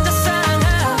혼자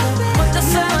사랑하고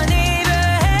혼자서만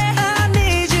이별해. I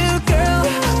need you girl.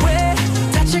 왜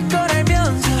다칠 걸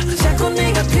알면서 자꾸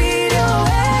네가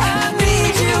필요해. I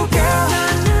need you girl.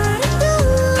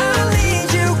 I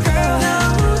need you girl.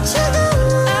 너무 차가워.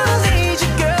 I need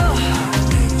you girl.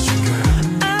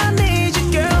 I need you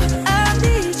girl. I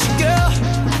need you girl.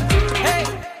 Hey.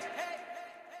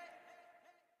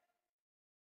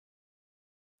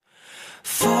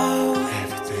 Fall,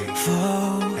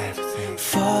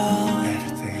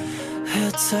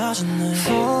 흩어지는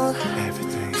fall,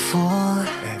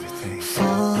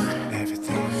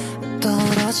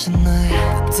 떨어진 날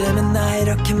때문에 나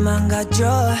이렇게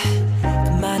망가져.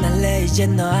 그만할래 이제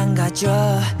너 안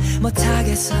가져.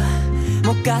 못하겠어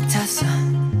못 같았어.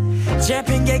 제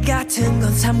핑계 같은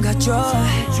건 삼가줘.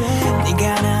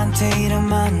 네가 나한테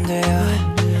이러면 안 돼요.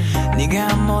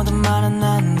 네가 아무도 말은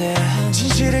안 돼.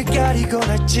 진실을 가리고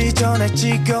날 찢어 날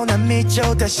찌고 난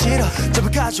미쳐 다 싫어.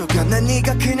 전부 가져가 난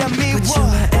네가 그냥 미워. But you're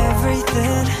my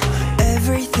everything,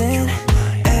 everything,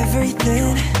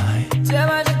 everything.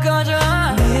 제발 좀 꺼져.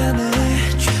 미안해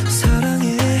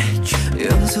사랑해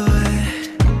용서해.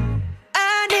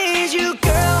 I need you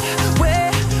girl.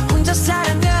 왜 혼자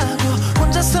사랑하고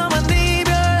혼자서만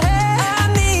이별해. I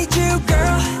need you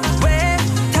girl. 왜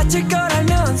다칠 걸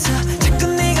알면서 자꾸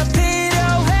네가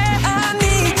필요해. I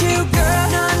need you girl.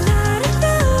 넌 나를 봐.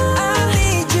 I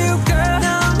need you girl.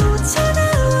 너무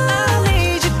차가워. I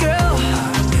need you girl.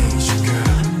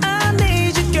 I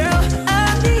need you girl. I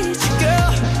need you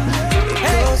girl.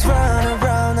 Girls run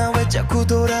around. 나 왜 자꾸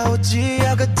돌아오지.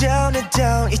 I go down and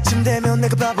down. 이쯤 되면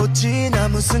내가 바보지. 나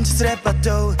무슨 짓을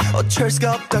해봐도 어쩔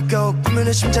수가 없다고.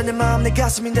 분명히 심장 내 마음 내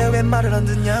가슴인데 왜 말을 안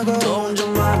듣냐고. 또 혼자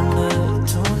말하네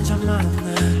또 혼자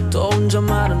말하네 또 혼자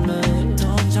말하네 또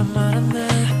혼자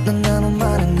말하네. 넌 너무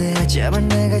말하네. 제발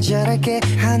내가 잘할게.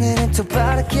 하늘은 더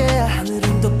파랗게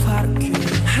하늘은 더 파랗게.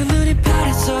 하늘이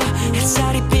파래서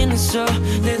햇살이 빛나서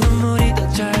내 눈물이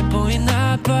더 잘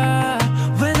보이나 봐.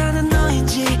 왜 나는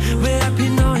너인지 왜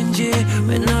하필 너인지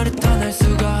왜 너를 떠날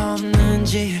수가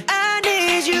없는지. I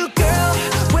need you girl.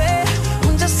 왜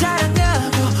혼자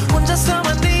사랑하고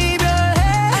혼자서만 이별해.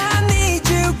 I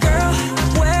need you girl.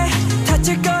 왜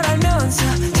다칠 걸 알면서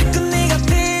자꾸 네가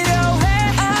필요해.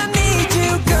 I need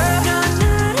you girl. 넌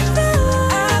나를 봐.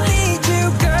 I need you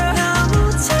girl. 너무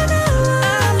차가워.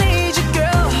 I need you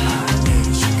girl.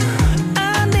 I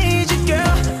need you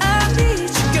girl. I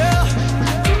need you girl.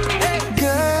 Hey.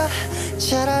 Girl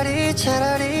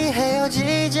차라리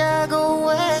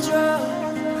헤어지자고 해줘.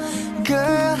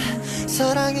 Girl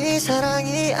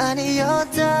사랑이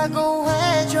아니었다고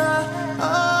해줘.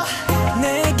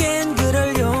 내겐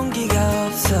그럴 용기가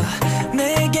없어.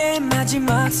 내게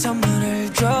마지막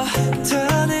선물을 줘.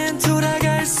 더는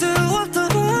돌아갈 수 없던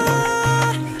걸.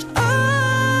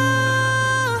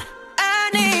 I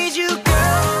need you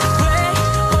girl. 왜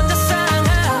혼자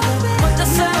사랑하고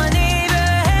혼자서만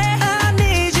이별해. I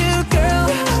need you girl.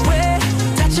 왜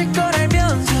다칠 걸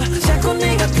알면서 자꾸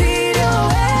네가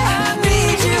필요해. I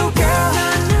need you girl.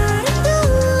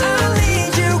 I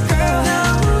need you girl.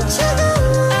 너무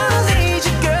차가워. I need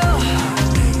you girl.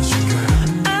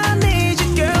 I need you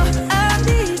girl. I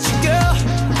need you girl.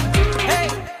 Hey.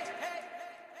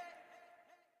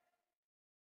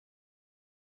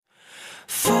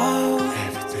 Fall,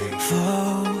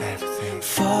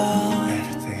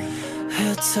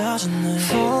 흩어지는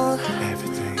fall,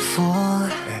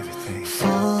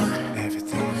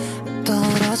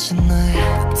 떨어진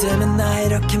날 때문에 나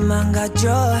이렇게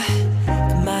망가져.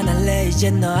 그만할래 이제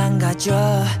너 안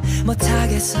가져.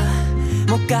 못하겠어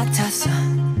못 같았어.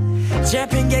 제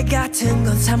핑계 같은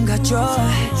건 삼가줘.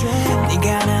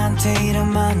 네가 나한테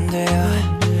이러면 안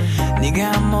돼요.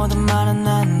 네가 아무도 말은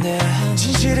안 돼.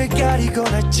 진실을 가리고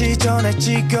날 찢어 날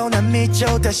찌고 난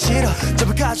미쳐 다 싫어.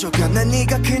 전부 가져가 난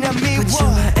네가 그냥 미워. But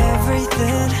you're my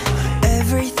everything,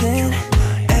 everything,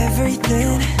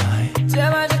 everything.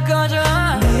 제발 좀 꺼져.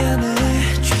 미안해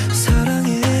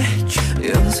사랑해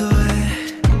용서해.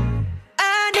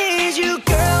 I need you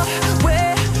girl.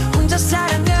 왜 혼자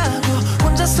사랑하고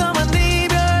혼자서만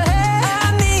이별해.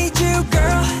 I need you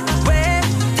girl. 왜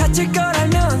다칠 걸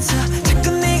알면서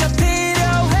자꾸 네가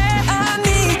필요해. I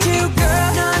need you girl.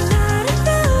 넌 나를 봐.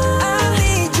 I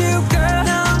need you girl.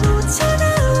 너무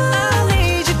차가워. I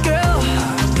need you girl.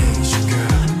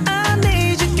 I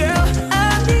need you girl.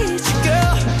 I need you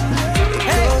girl.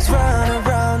 Hey. Girls run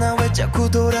around. 나 왜 자꾸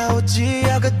돌아오지.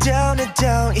 I got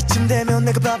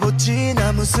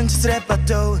무슨 짓을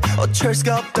해봐도 어쩔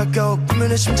수가 없다고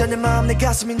꾸미는 심장 내 마음 내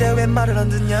가슴인데 왜 말을 안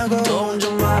듣냐고 또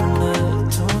혼자 말았네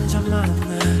또 혼자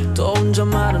말았네 또 혼자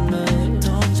말았네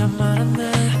또 혼자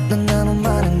말았네 넌 너무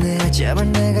말았네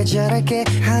제발 내가 잘할게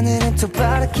하늘은 또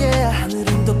파랗게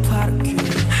하늘은 또 파랗게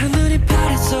하늘이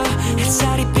파래서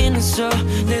햇살이 빛나서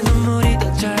내 눈물이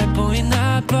더 잘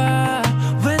보이나봐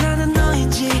왜 나는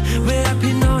너인지 왜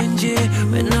하필 너인지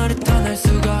왜 너를 떠날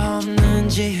수가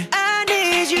없는지 I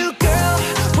need you girl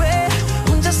왜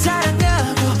혼자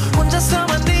사랑하고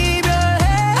혼자서만 이별해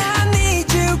I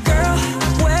need you girl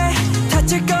왜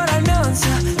다칠 걸 알면서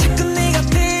자꾸 네가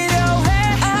필요해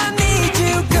I need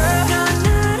you girl 넌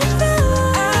나를 봐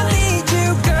I need you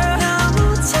girl 너무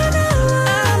차가워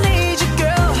I need you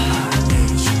girl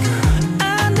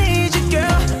I need you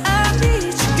girl I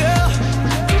need you girl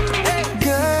hey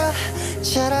girl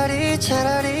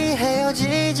차라리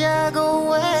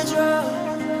헤어지자고 해줘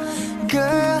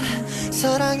girl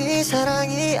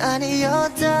사랑이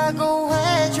아니었다고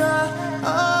해줘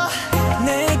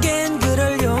내겐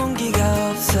그럴 용기가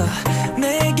없어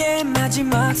내게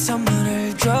마지막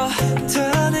선물을 줘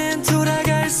더는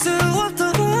돌아갈 수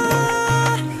없던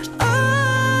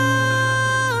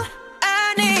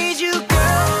I need you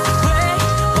girl 왜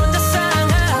혼자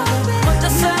사랑하고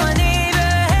혼자서만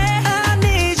이별해 I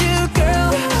need you girl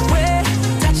왜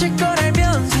다칠 걸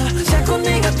알면서 자꾸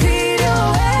네가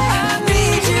필요해 I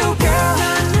need you girl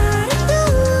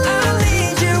I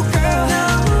need you girl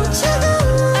너무 차가워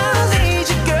I need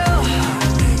you girl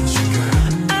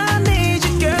I need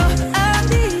you girl I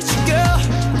need you girl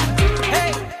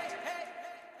hey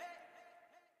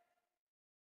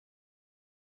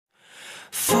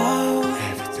fall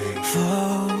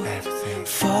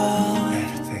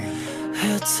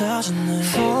흩어졌네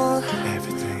fall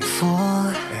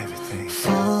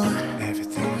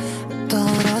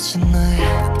떨어진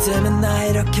날 때문에 나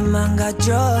이렇게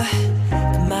망가져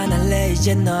그만할래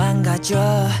이제 너 안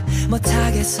가져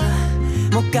못하겠어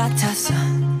못 같아서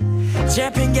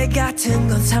제 핑계 같은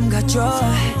건 삼가줘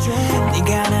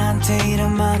네가 나한테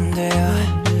이러면 안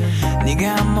돼요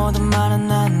네가 아무도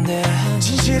말은 안 돼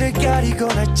진실을 가리고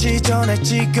날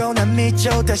찢어내지고 난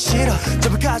미쳐다 싫어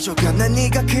제발 가져가 난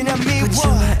네가 그냥 미워 But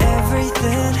you're my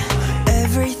everything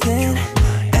everything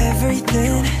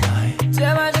everything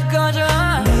제발 좀 꺼져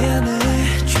미안해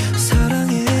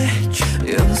사랑해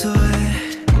용서해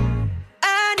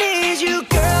I need you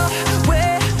girl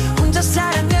왜 혼자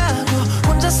사랑하고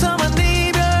혼자서만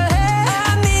이별해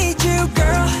I need you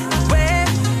girl 왜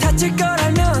다칠 걸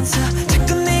알면서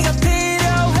자꾸 네가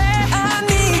필요해 I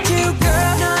need you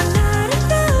girl 넌 나를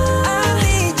봐 I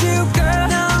need you girl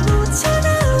너무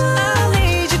차가워 I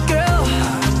need you girl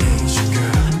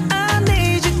I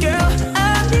need you girl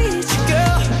I need you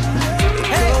girl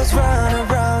It goes round and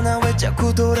round 나 왜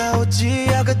자꾸 돌아오지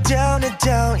I go down and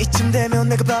down 이쯤 되면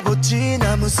내가 바보지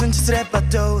나 무슨 짓을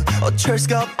해봐도 어쩔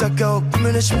수가 없다고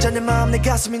꾸미는 심장 내 마음 내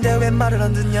가슴인데 왜 말을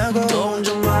안 듣냐고 또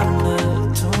혼자 말았네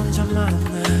또 혼자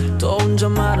말았네 또 혼자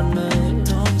말았네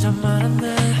또 혼자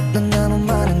말았네 넌 너무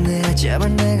말았네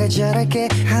제발 내가 잘할게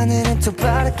하늘은 또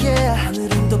파랗게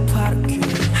하늘은 또 파랗게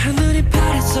하늘이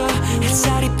파래서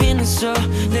햇살이 빛나서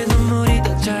내 눈물이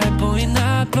더 잘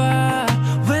보이나봐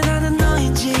왜 나는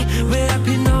너인지 왜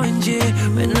하필 너인지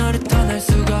왜 너를 떠날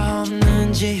수가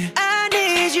없는지 I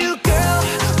need you girl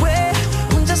왜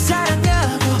혼자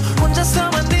사랑하고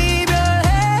혼자서만 이별해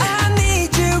I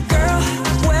need you girl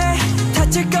왜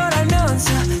다칠 걸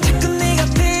알면서 자꾸 네가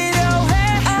필요해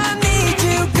I need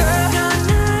you girl 넌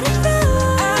나를 봐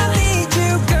I need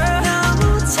you girl 너무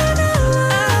차가워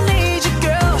I need you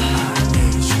girl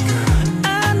I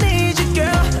need you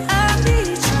girl I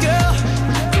need you girl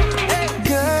hey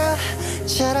girl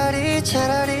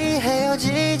차라리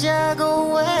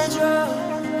헤어지자고 해줘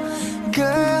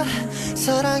girl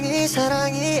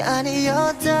사랑이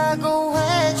아니었다고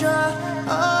해줘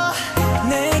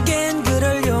내겐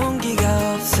그럴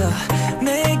용기가 없어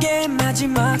내게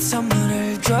마지막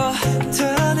선물을 줘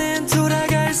더는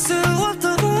돌아갈 수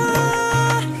없던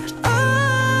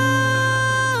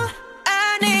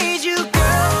I need you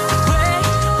girl 왜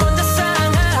혼자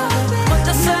사랑하고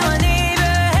혼자서만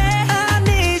이별해 I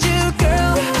need you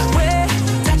girl 왜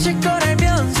다칠 걸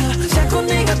알면서 자꾸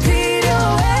네가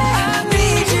필요해 I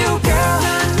need you girl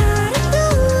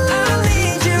I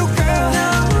need you girl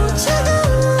너무 차가워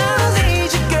I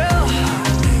need you girl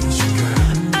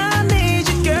I need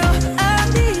you girl I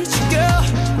need you girl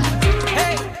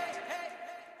hey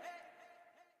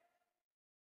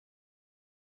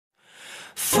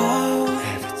fall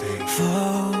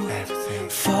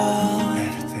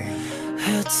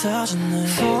흩어졌네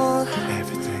fall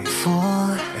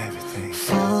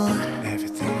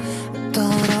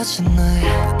떨어진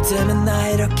날 때문에 나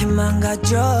이렇게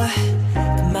망가져.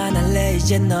 그만할래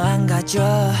이제 너 안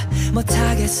가져.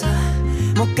 못하겠어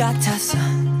못 같아서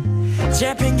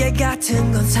제 핑계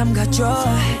같은 건 삼가줘.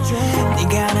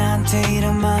 네가 나한테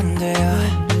이러면 안 돼요.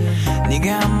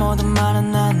 네가 뭐든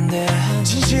말은 안 돼.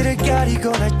 진실을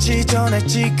가리고 날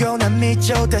찢어내지고 난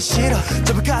미쳐 다 싫어.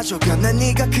 전부 가져가 난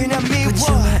네가 그냥 미워. But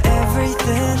you're my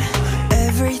everything,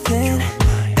 everything,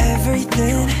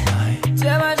 everything.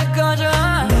 제발 좀 꺼져.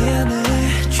 미안해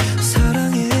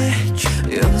사랑해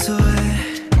용서해.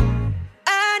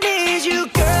 I need you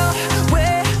girl.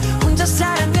 왜 혼자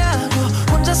사랑하고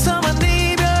혼자서만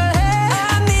이별해.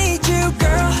 I need you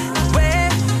girl. 왜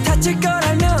다칠 걸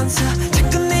알면서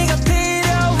자꾸 네가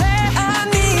필요해. I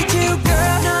need you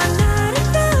girl. 넌 나를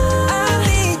봐. I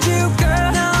need you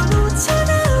girl. 너무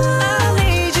차가워. I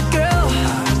need you girl.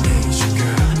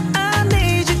 I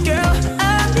need you girl. I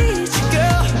need you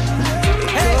girl.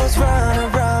 Goes round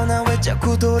and round. 나 왜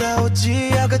자꾸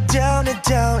돌아오지. I go down and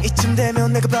down. 이쯤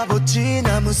되면 내가 바보지.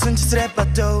 나 무슨 짓을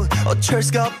해봐도 어쩔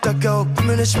수가 없다고.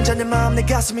 분명히 심장 내 마음 내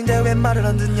가슴인데 왜 말을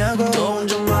안 듣냐고. 또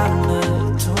혼자 말하네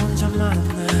또 혼자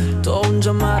말하네 또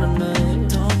혼자 말하네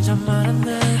또 혼자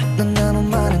말하네. 넌 너무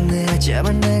말하네.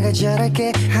 제발 내가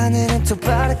잘할게. 하늘은 또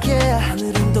파랗게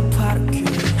하늘은 또 파랗게.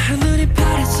 하늘이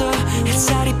파래서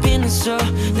햇살이 빛나서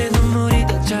내 눈물이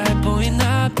더 잘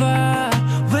보이나 봐.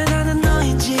 왜 나는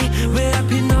너인지 왜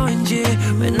하필 너인지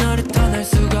왜 너를 떠날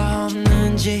수가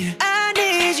없는지. I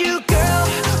need you girl.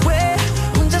 왜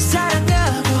혼자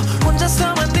사랑하고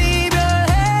혼자서만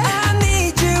이별해. I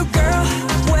need you girl.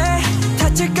 왜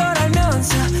다칠 걸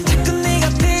알면서 자꾸 네가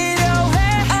필요해.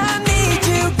 I need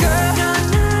you girl. 넌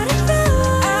나를 봐.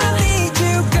 I need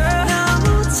you girl.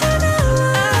 너무 차가워.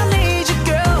 I need you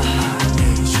girl.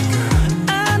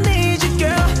 I need you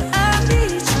girl. I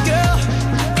need you girl.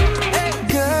 Hey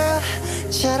girl.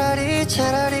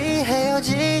 차라리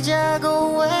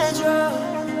헤어지자고 해줘.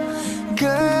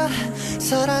 Girl.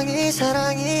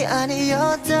 사랑이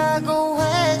아니었다고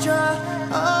해줘.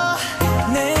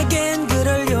 내겐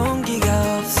그럴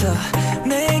용기가 없어.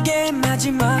 내게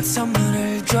마지막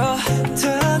선물을 줘.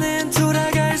 더는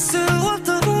돌아갈 수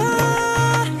없도록.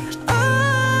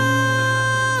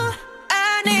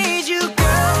 I need you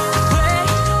girl. 왜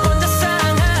혼자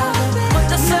사랑하고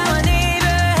혼자서만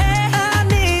이별해. I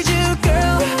need you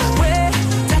girl. 왜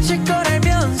다칠 걸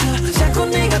알면서 자꾸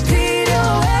네가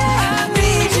필요해. I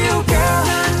need you girl.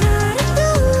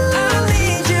 I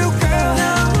need you girl.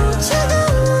 너무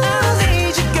차가워. I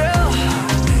need you girl.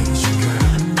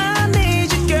 I need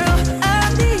you girl. I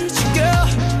need you girl.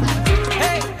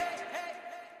 Hey.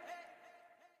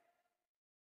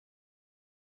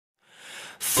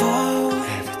 Fall,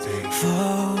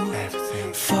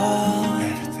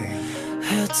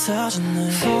 흩어지는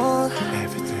fall,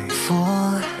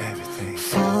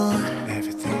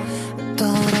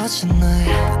 떨어진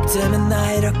날 때문에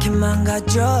나 이렇게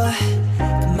망가져.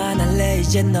 그만할래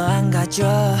이제 너 안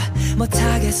가져.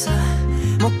 못하겠어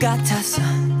못 같아서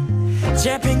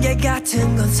제 핑계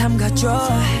같은 건 삼가줘.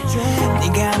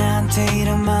 네가 나한테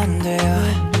이러면 안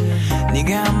돼요.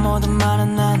 네가 뭐든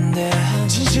말은 안 돼.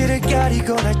 진실을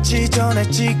가리고 날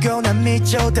찢어내지고 난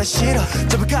미쳐 다 싫어.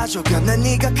 전부 가져가 난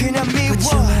네가 그냥 미워. But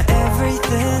you're my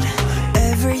everything,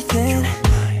 everything,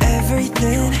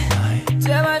 everything.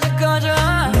 제발 좀 꺼져.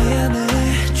 미안해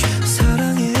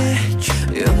사랑해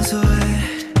용서해.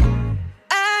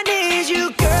 I need you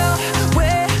girl.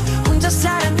 왜 혼자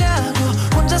사랑하고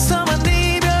혼자서만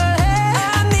이별해.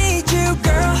 I need you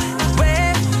girl.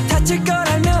 왜 다칠 걸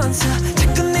알면서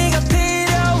자꾸 네가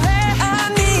필요해.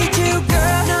 I need you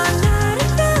girl. 넌 나를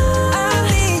봐. I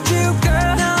need you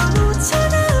girl. 너무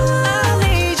차가워. I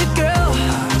need you girl.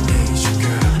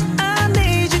 I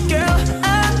need you girl. I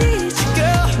need you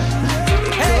girl.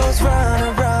 Goes round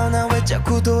and round. 나 왜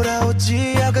자꾸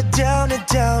돌아오지. I go down and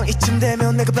down. 이쯤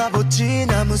되면 내가 바보지.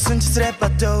 나 무슨 짓을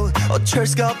해봐도 어쩔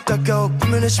수가 없다고.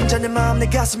 분명히 심장 내 마음 내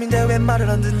가슴인데 왜 말을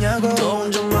안 듣냐고. 또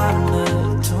혼자 말하네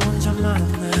또 혼자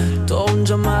말하네 또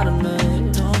혼자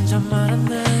말하네 또 혼자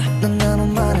말하네. 넌 너무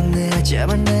말하네.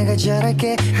 제발 내가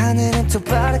잘할게. 하늘은 또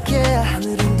파랗게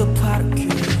하늘은 또 파랗게.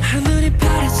 하늘이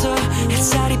파래서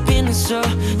햇살이 빛나서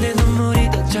내 눈물이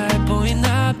더 잘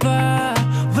보이나 봐.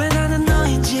 왜 나는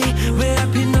너인지 왜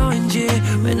하필 너인지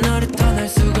왜 너를 떠날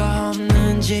수가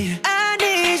없는지. I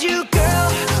need you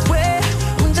girl. 왜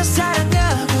혼자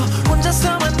사랑하고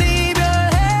혼자서만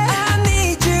이별해. I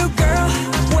need you girl.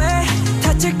 왜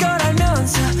다칠 걸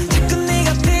알면서 자꾸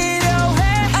네가 필요해.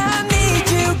 I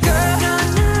need you girl.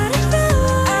 넌 나를 봐.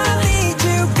 I need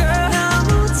you girl. 너무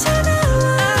차가워.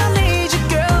 I need you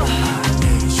girl.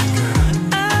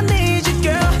 I need you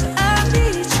girl.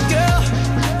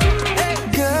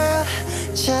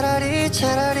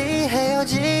 차라리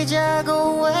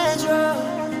헤어지자고 해줘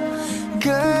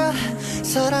Girl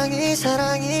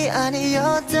사랑이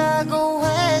아니었다고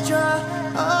해줘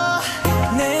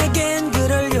내겐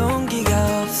그럴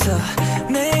용기가 없어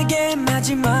내게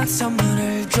마지막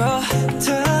선물을 줘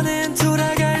더는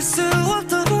돌아갈 수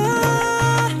없도록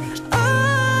I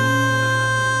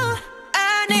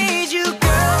need you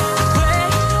girl 왜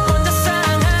혼자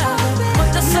사랑하고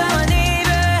혼자서만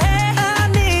이별해 I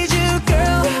need you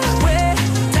girl 왜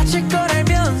다칠 걸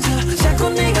알면서 자꾸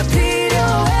네가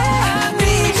필요해 I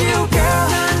need you girl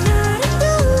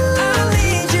I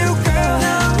need you girl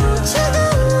너무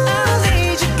차가워 I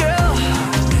need you girl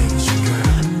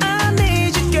I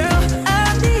need you girl I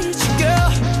need you girl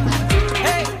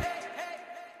hey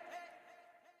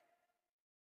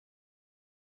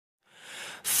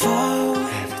fall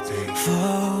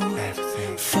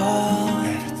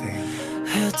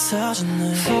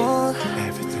흩어지는 fall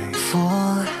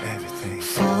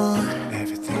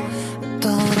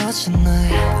떨어진 날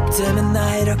때문에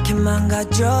나 이렇게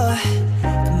망가져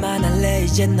그만할래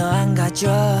이제 너 안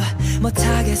가져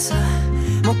못하겠어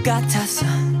못 같았어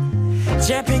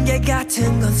제 핑계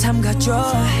같은 건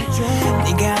삼가줘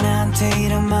네가 나한테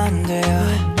이러면 안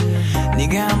돼요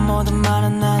네가 아무도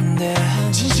말은 안 돼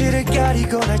진실을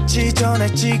가리고 날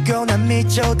찢어내지고 난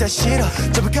미쳐다 싫어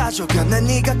전부 가져가 난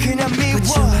네가 그냥 미워 But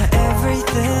you're my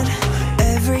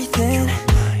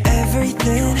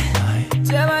everything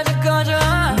제발 좀 꺼져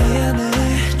미안해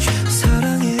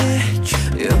사랑해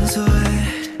용서해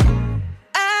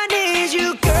I need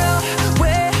you girl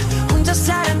왜 혼자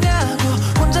사랑하고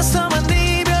혼자서만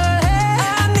이별해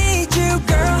I need you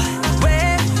girl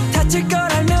왜 다칠 걸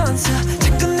알면서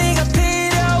자꾸 네가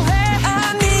필요해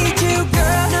I need you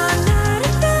girl 넌 나를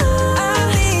봐 I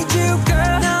need you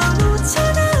girl 너무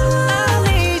차가워 I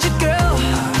need you girl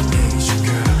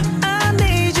I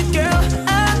need you girl I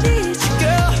need you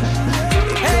girl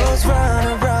It goes round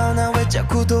and round 나 왜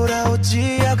자꾸 돌아오지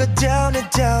I go down and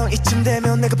down 이쯤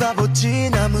되면 내가 바보지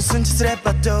나 무슨 짓을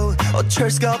해봐도 어쩔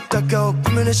수가 없다고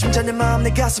분명히 심장 내 마음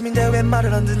내 가슴인데 왜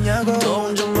말을 안 듣냐고 또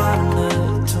혼자 말하네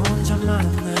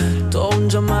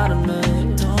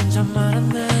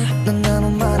넌 너무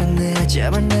많았네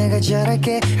제발 내가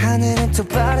잘할게 하늘은 더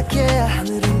파랗게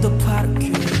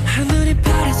하늘이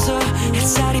파래서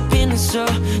햇살이 비면서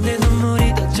내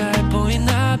눈물이 더 잘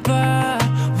보이나 봐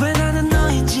왜 나는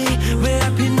너인지 왜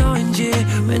하필 너인지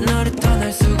왜 너를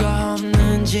떠날 수가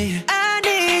없는지 I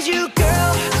need you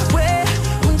girl 왜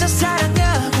혼자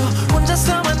사랑하고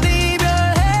혼자서만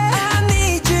이별해 I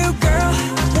need you girl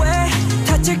왜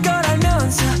다칠 걸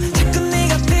알면서 자꾸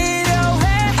네가 필요해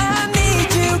I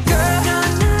need you girl 넌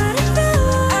나를 봐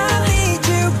I need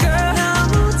you girl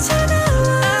너무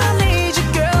차가워 I need you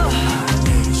girl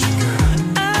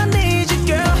I need you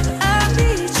girl I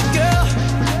need you girl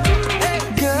hey.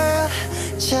 Girl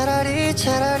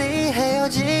차라리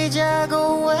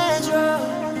헤어지자고 해줘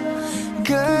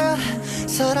Girl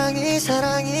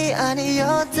사랑이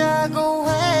아니었다고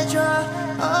해줘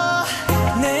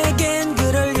내겐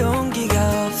그럴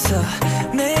용기가 없어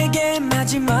내게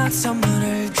마지막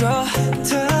선물을 줘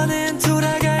더는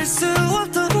돌아갈 수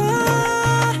없도록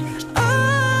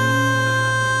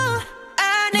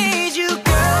I need you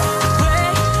girl 왜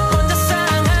혼자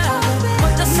사랑하고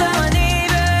혼자서만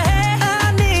이별해 I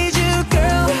need you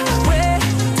girl 왜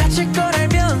다칠 걸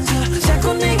알면서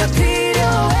자꾸 네가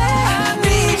필요해 I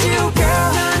need you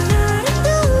girl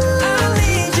I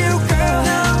need you girl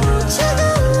너무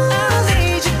차가워 I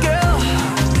need you girl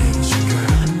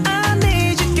I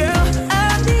need you girl I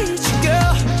need you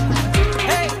girl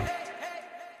hey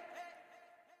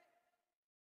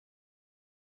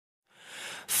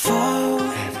fall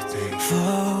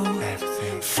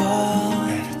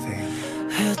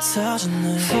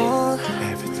흩어지는 fall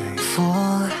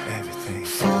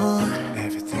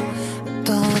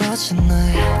떨어진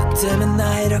날 때문에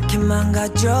나 이렇게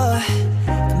망가져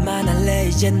그만할래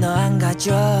이제 너 안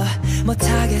가져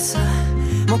못하겠어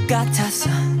못 같았어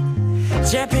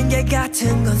제 핑계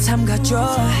같은 건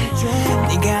삼가줘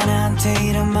네가 나한테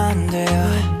이러면 안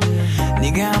돼요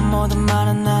네가 아무도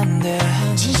말은 안 돼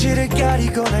진실을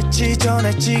가리고 날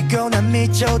찢어내지고 난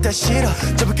미쳐다 싫어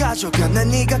전부 가져가 난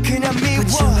네가 그냥 미워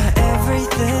But you're my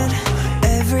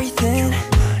everything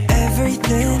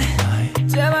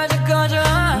제발 좀 꺼져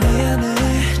미안해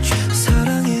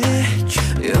사랑해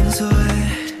용서해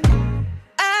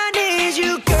I need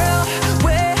you girl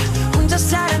왜 혼자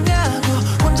사랑하고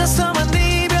혼자서만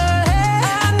이별해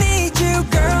I need you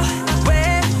girl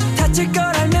왜 다칠 걸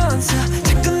알면서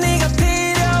자꾸 네가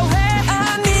필요해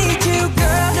I need you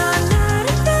girl 넌 나를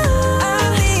봐 I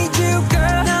need you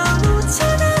girl 너무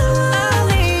차가워 I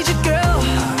need you girl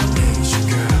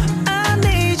I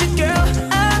need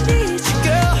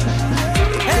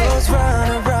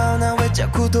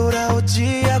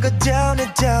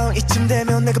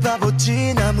내가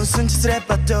바보지. 나 무슨 짓을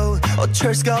해봐도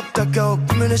어쩔 수가 없다고.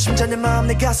 꾸미는 심장 내 마음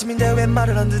내 가슴인데 왜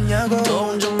말을 안 듣냐고.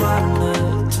 또 혼자 말하네,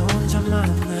 또 혼자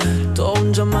말하네, 또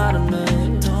혼자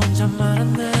말하네, 또 혼자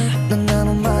말하네. 넌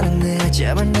너무 많았네.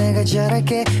 제발 내가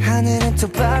잘할게. 하늘은 또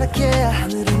파랗게,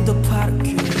 하늘은 또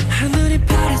파랗게. 하늘이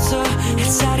파래서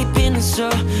햇살이 빛나서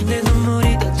내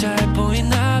눈물이 더 잘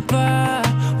보이나봐.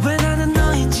 왜 나는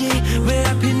너인지, 왜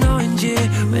하필 너인지,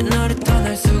 왜 너를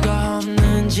떠날 수가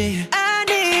없는지. I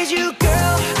need you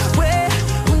girl. 왜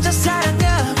혼자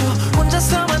사랑하고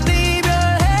혼자서만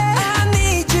이별해. I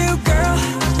need you girl.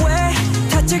 왜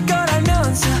다칠 걸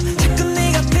알면서 자꾸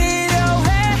네가 필요해.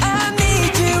 I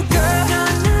need you girl.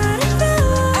 넌 나를 봐.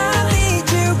 I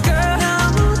need you girl.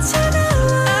 너무 차가워.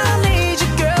 I need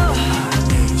you girl.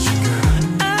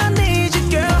 I need you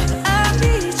girl. I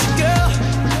need you girl.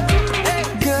 Hey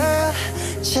girl,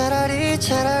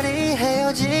 차라리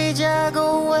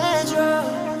헤어지자고 해줘.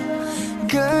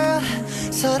 Girl,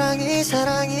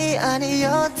 사랑이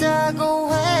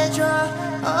아니었다고 해줘.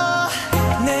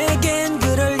 내겐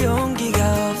그럴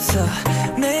용기가 없어.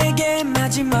 내게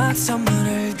마지막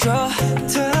선물을 줘.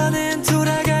 더는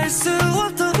돌아갈 수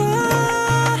없다고.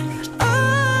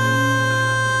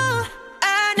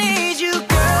 I need you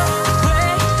girl. 왜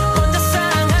혼자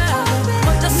사랑하고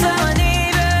혼자서만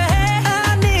이별해.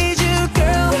 I need you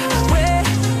girl. 왜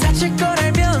다칠 걸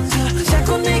알면서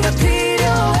자꾸 네가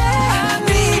필요해. I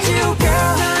need you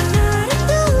girl.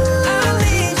 I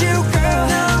need you girl.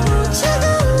 너무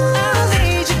차가워. I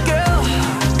need you girl.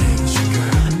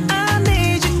 I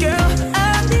need you girl. I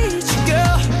need you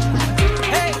girl.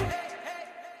 Hey.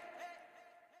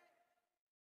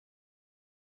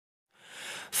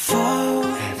 Fall,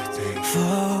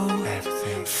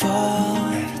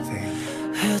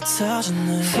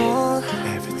 흩어지는 fall,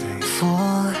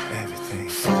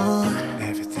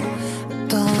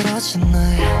 떨어진 날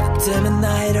때문에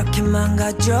나 이렇게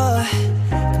망가져.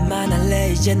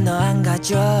 그만할래 이제 너 안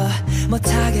가져.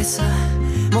 못하겠어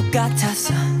못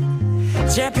같아서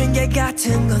제 핑계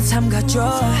같은 건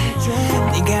삼가줘.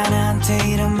 네가 나한테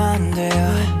이러면 안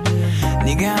돼요.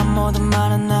 네가 뭐든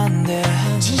말은 안 돼.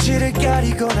 진실을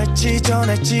가리고 날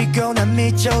찢어내지고 난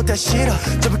미쳐다 싫어.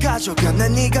 제발 가져가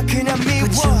난 네가 그냥 미워.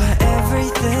 But you're my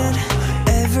everything,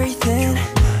 everything,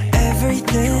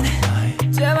 everything.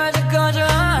 제발 좀 꺼져.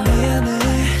 미안해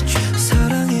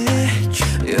사랑해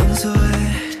용서해.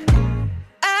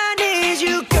 I need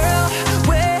you girl.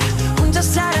 왜 혼자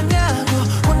사랑하고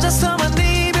혼자서만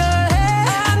이별해.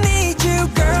 I need you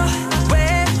girl.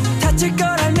 왜 다칠 걸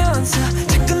알면서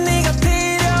자꾸 네가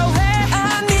필요해.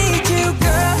 I need you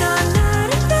girl. 넌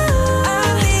나를 봐. I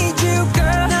need you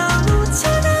girl. 너무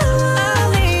차가워. I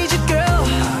need you girl.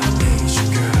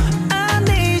 I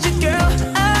need you girl.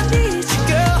 I need you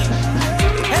girl.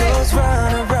 It goes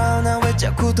round and round. 나 왜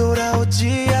자꾸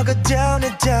돌아오지. I go down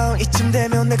and down. 이쯤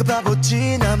되면 내가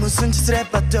바보지. 나 무슨 짓을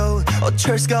해봐도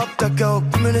어쩔 수가 없다고.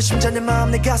 꾸미는 심장 내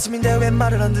마음 내 가슴인데 왜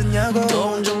말을 안 듣냐고.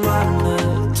 또 혼자 말하네,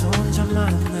 또 혼자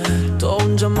말하네, 또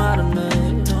혼자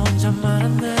말하네, 또 혼자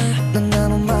말하네. 넌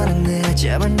너무 많았네.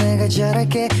 제발 내가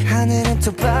잘할게. 하늘은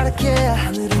또 파랗게,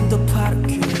 하늘은 또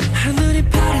파랗게. 하늘이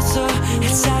파래서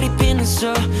햇살이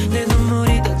빛나서 내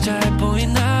눈물이 더 잘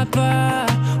보이나봐.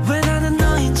 왜 나는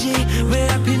너인지, 왜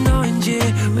하필 너인지,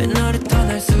 왜 너를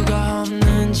떠날 수가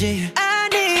없는지. I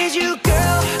need you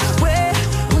girl. 왜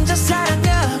혼자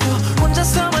사랑하고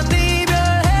혼자서만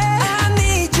이별해. I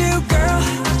need you girl.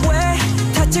 왜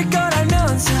다칠 걸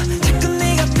알면서 자꾸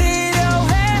네가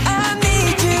필요해. I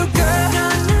need you girl.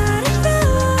 넌 나를 봐.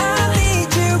 I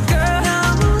need you girl.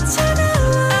 너무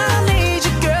차가워. I need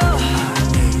you girl.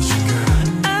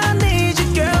 I need you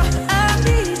girl. I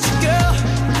need you girl.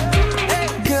 Hey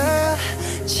girl,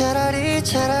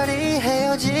 차라리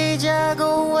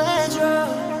헤어지자고 해줘.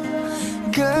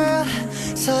 Girl,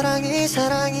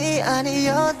 사랑이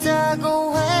아니었다고